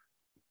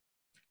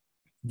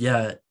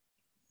 yeah.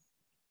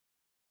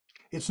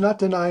 It's not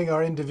denying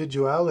our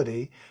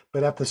individuality,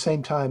 but at the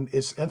same time,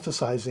 it's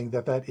emphasizing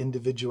that that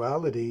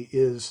individuality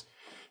is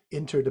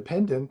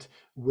interdependent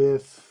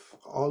with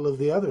all of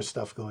the other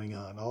stuff going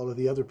on, all of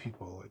the other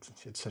people,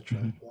 etc.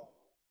 Mhm.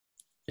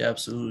 Yeah,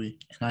 absolutely.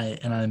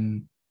 And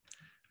I'm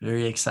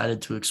very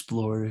excited to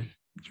explore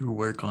your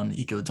work on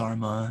eco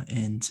dharma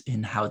and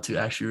in how to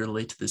actually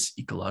relate to this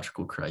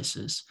ecological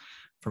crisis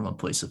from a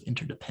place of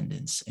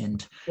interdependence.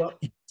 And Well,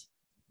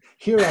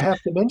 here I have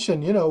to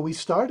mention, we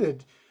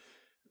started,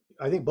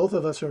 I think both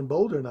of us are in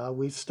Boulder now.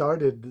 We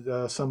started,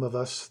 some of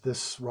us,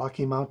 this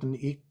Rocky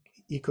Mountain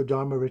Eco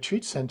Dharma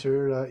Retreat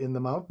Center in the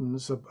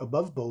mountains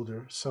above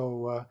Boulder.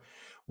 So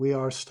we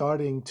are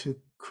starting to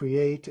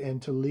create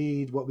and to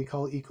lead what we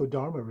call Eco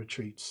Dharma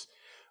retreats,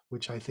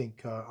 which I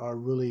think are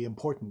really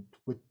important.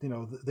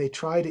 They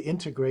try to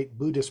integrate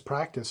Buddhist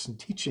practice and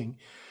teaching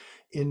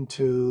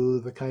into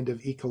the kind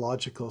of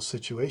ecological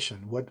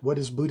situation. What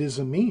does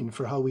Buddhism mean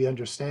for how we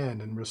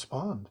understand and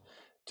respond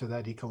to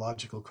that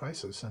ecological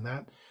crisis? And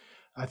that,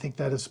 I think,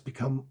 that has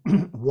become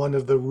one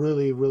of the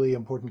really, really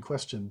important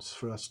questions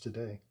for us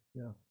today.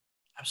 Yeah.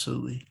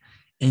 Absolutely.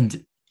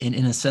 And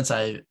in a sense,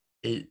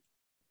 it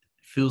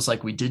feels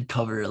like we did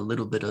cover a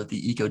little bit of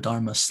the eco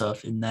dharma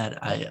stuff in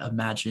that I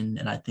imagine,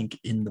 and I think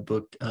in the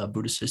book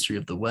Buddhist History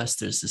of the West,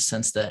 there's this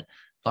sense that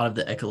a lot of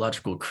the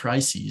ecological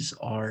crises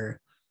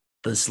are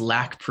this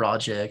lack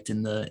project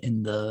in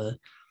the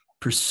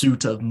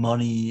pursuit of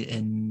money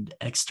and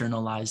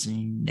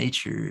externalizing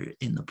nature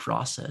in the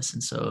process.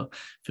 And so it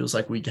feels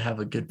like we have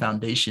a good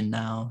foundation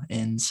now.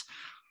 And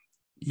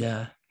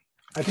yeah.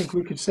 I think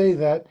we could say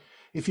that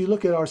if you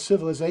look at our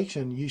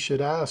civilization, you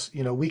should ask,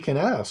 we can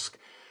ask,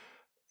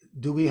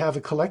 do we have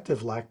a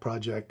collective lack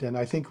project? And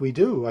I think we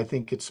do. I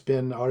think it's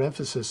been our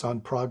emphasis on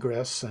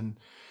progress and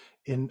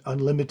in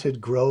unlimited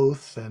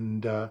growth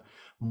and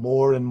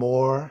more and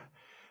more.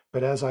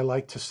 But as I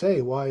like to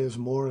say, why is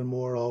more and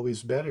more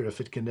always better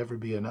if it can never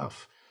be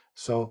enough?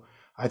 So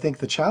I think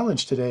the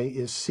challenge today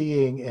is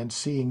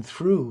seeing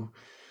through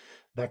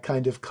that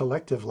kind of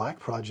collective lack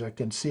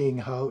project and seeing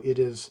how it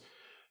is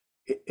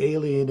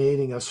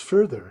alienating us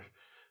further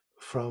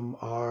from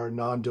our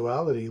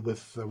non-duality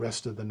with the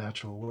rest of the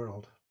natural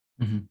world.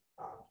 Mhm.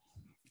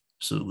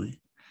 Absolutely.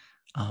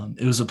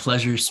 It was a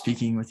pleasure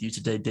speaking with you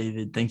today,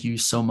 David. Thank you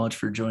so much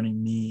for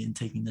joining me and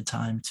taking the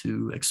time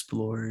to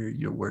explore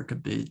your work a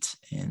bit.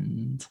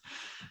 And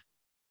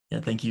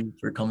yeah, thank you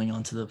for coming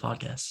onto the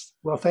podcast.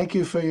 Well, thank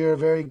you for your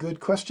very good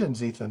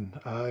questions, Ethan.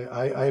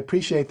 I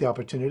appreciate the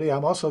opportunity.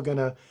 I'm also going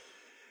to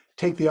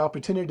take the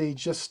opportunity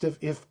just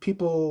if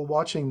people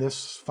watching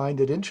this find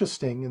it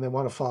interesting and they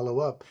want to follow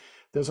up,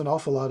 there's an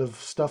awful lot of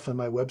stuff on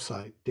my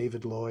website,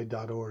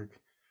 davidloy.org.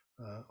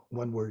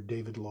 One word,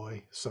 David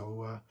Loy.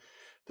 So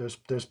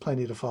there's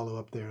plenty to follow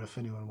up there if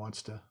anyone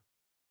wants to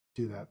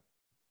do that.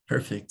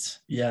 Perfect.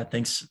 Yeah,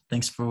 thanks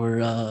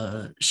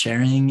for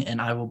sharing.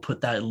 And I will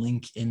put that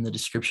link in the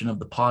description of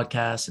the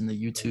podcast and the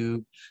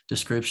YouTube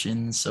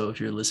description. So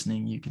if you're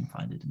listening, you can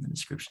find it in the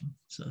description.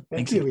 So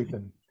Thank thanks you,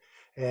 again.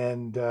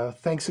 Ethan. And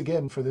thanks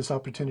again for this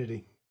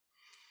opportunity.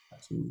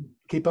 Absolutely.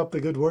 Keep up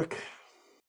the good work.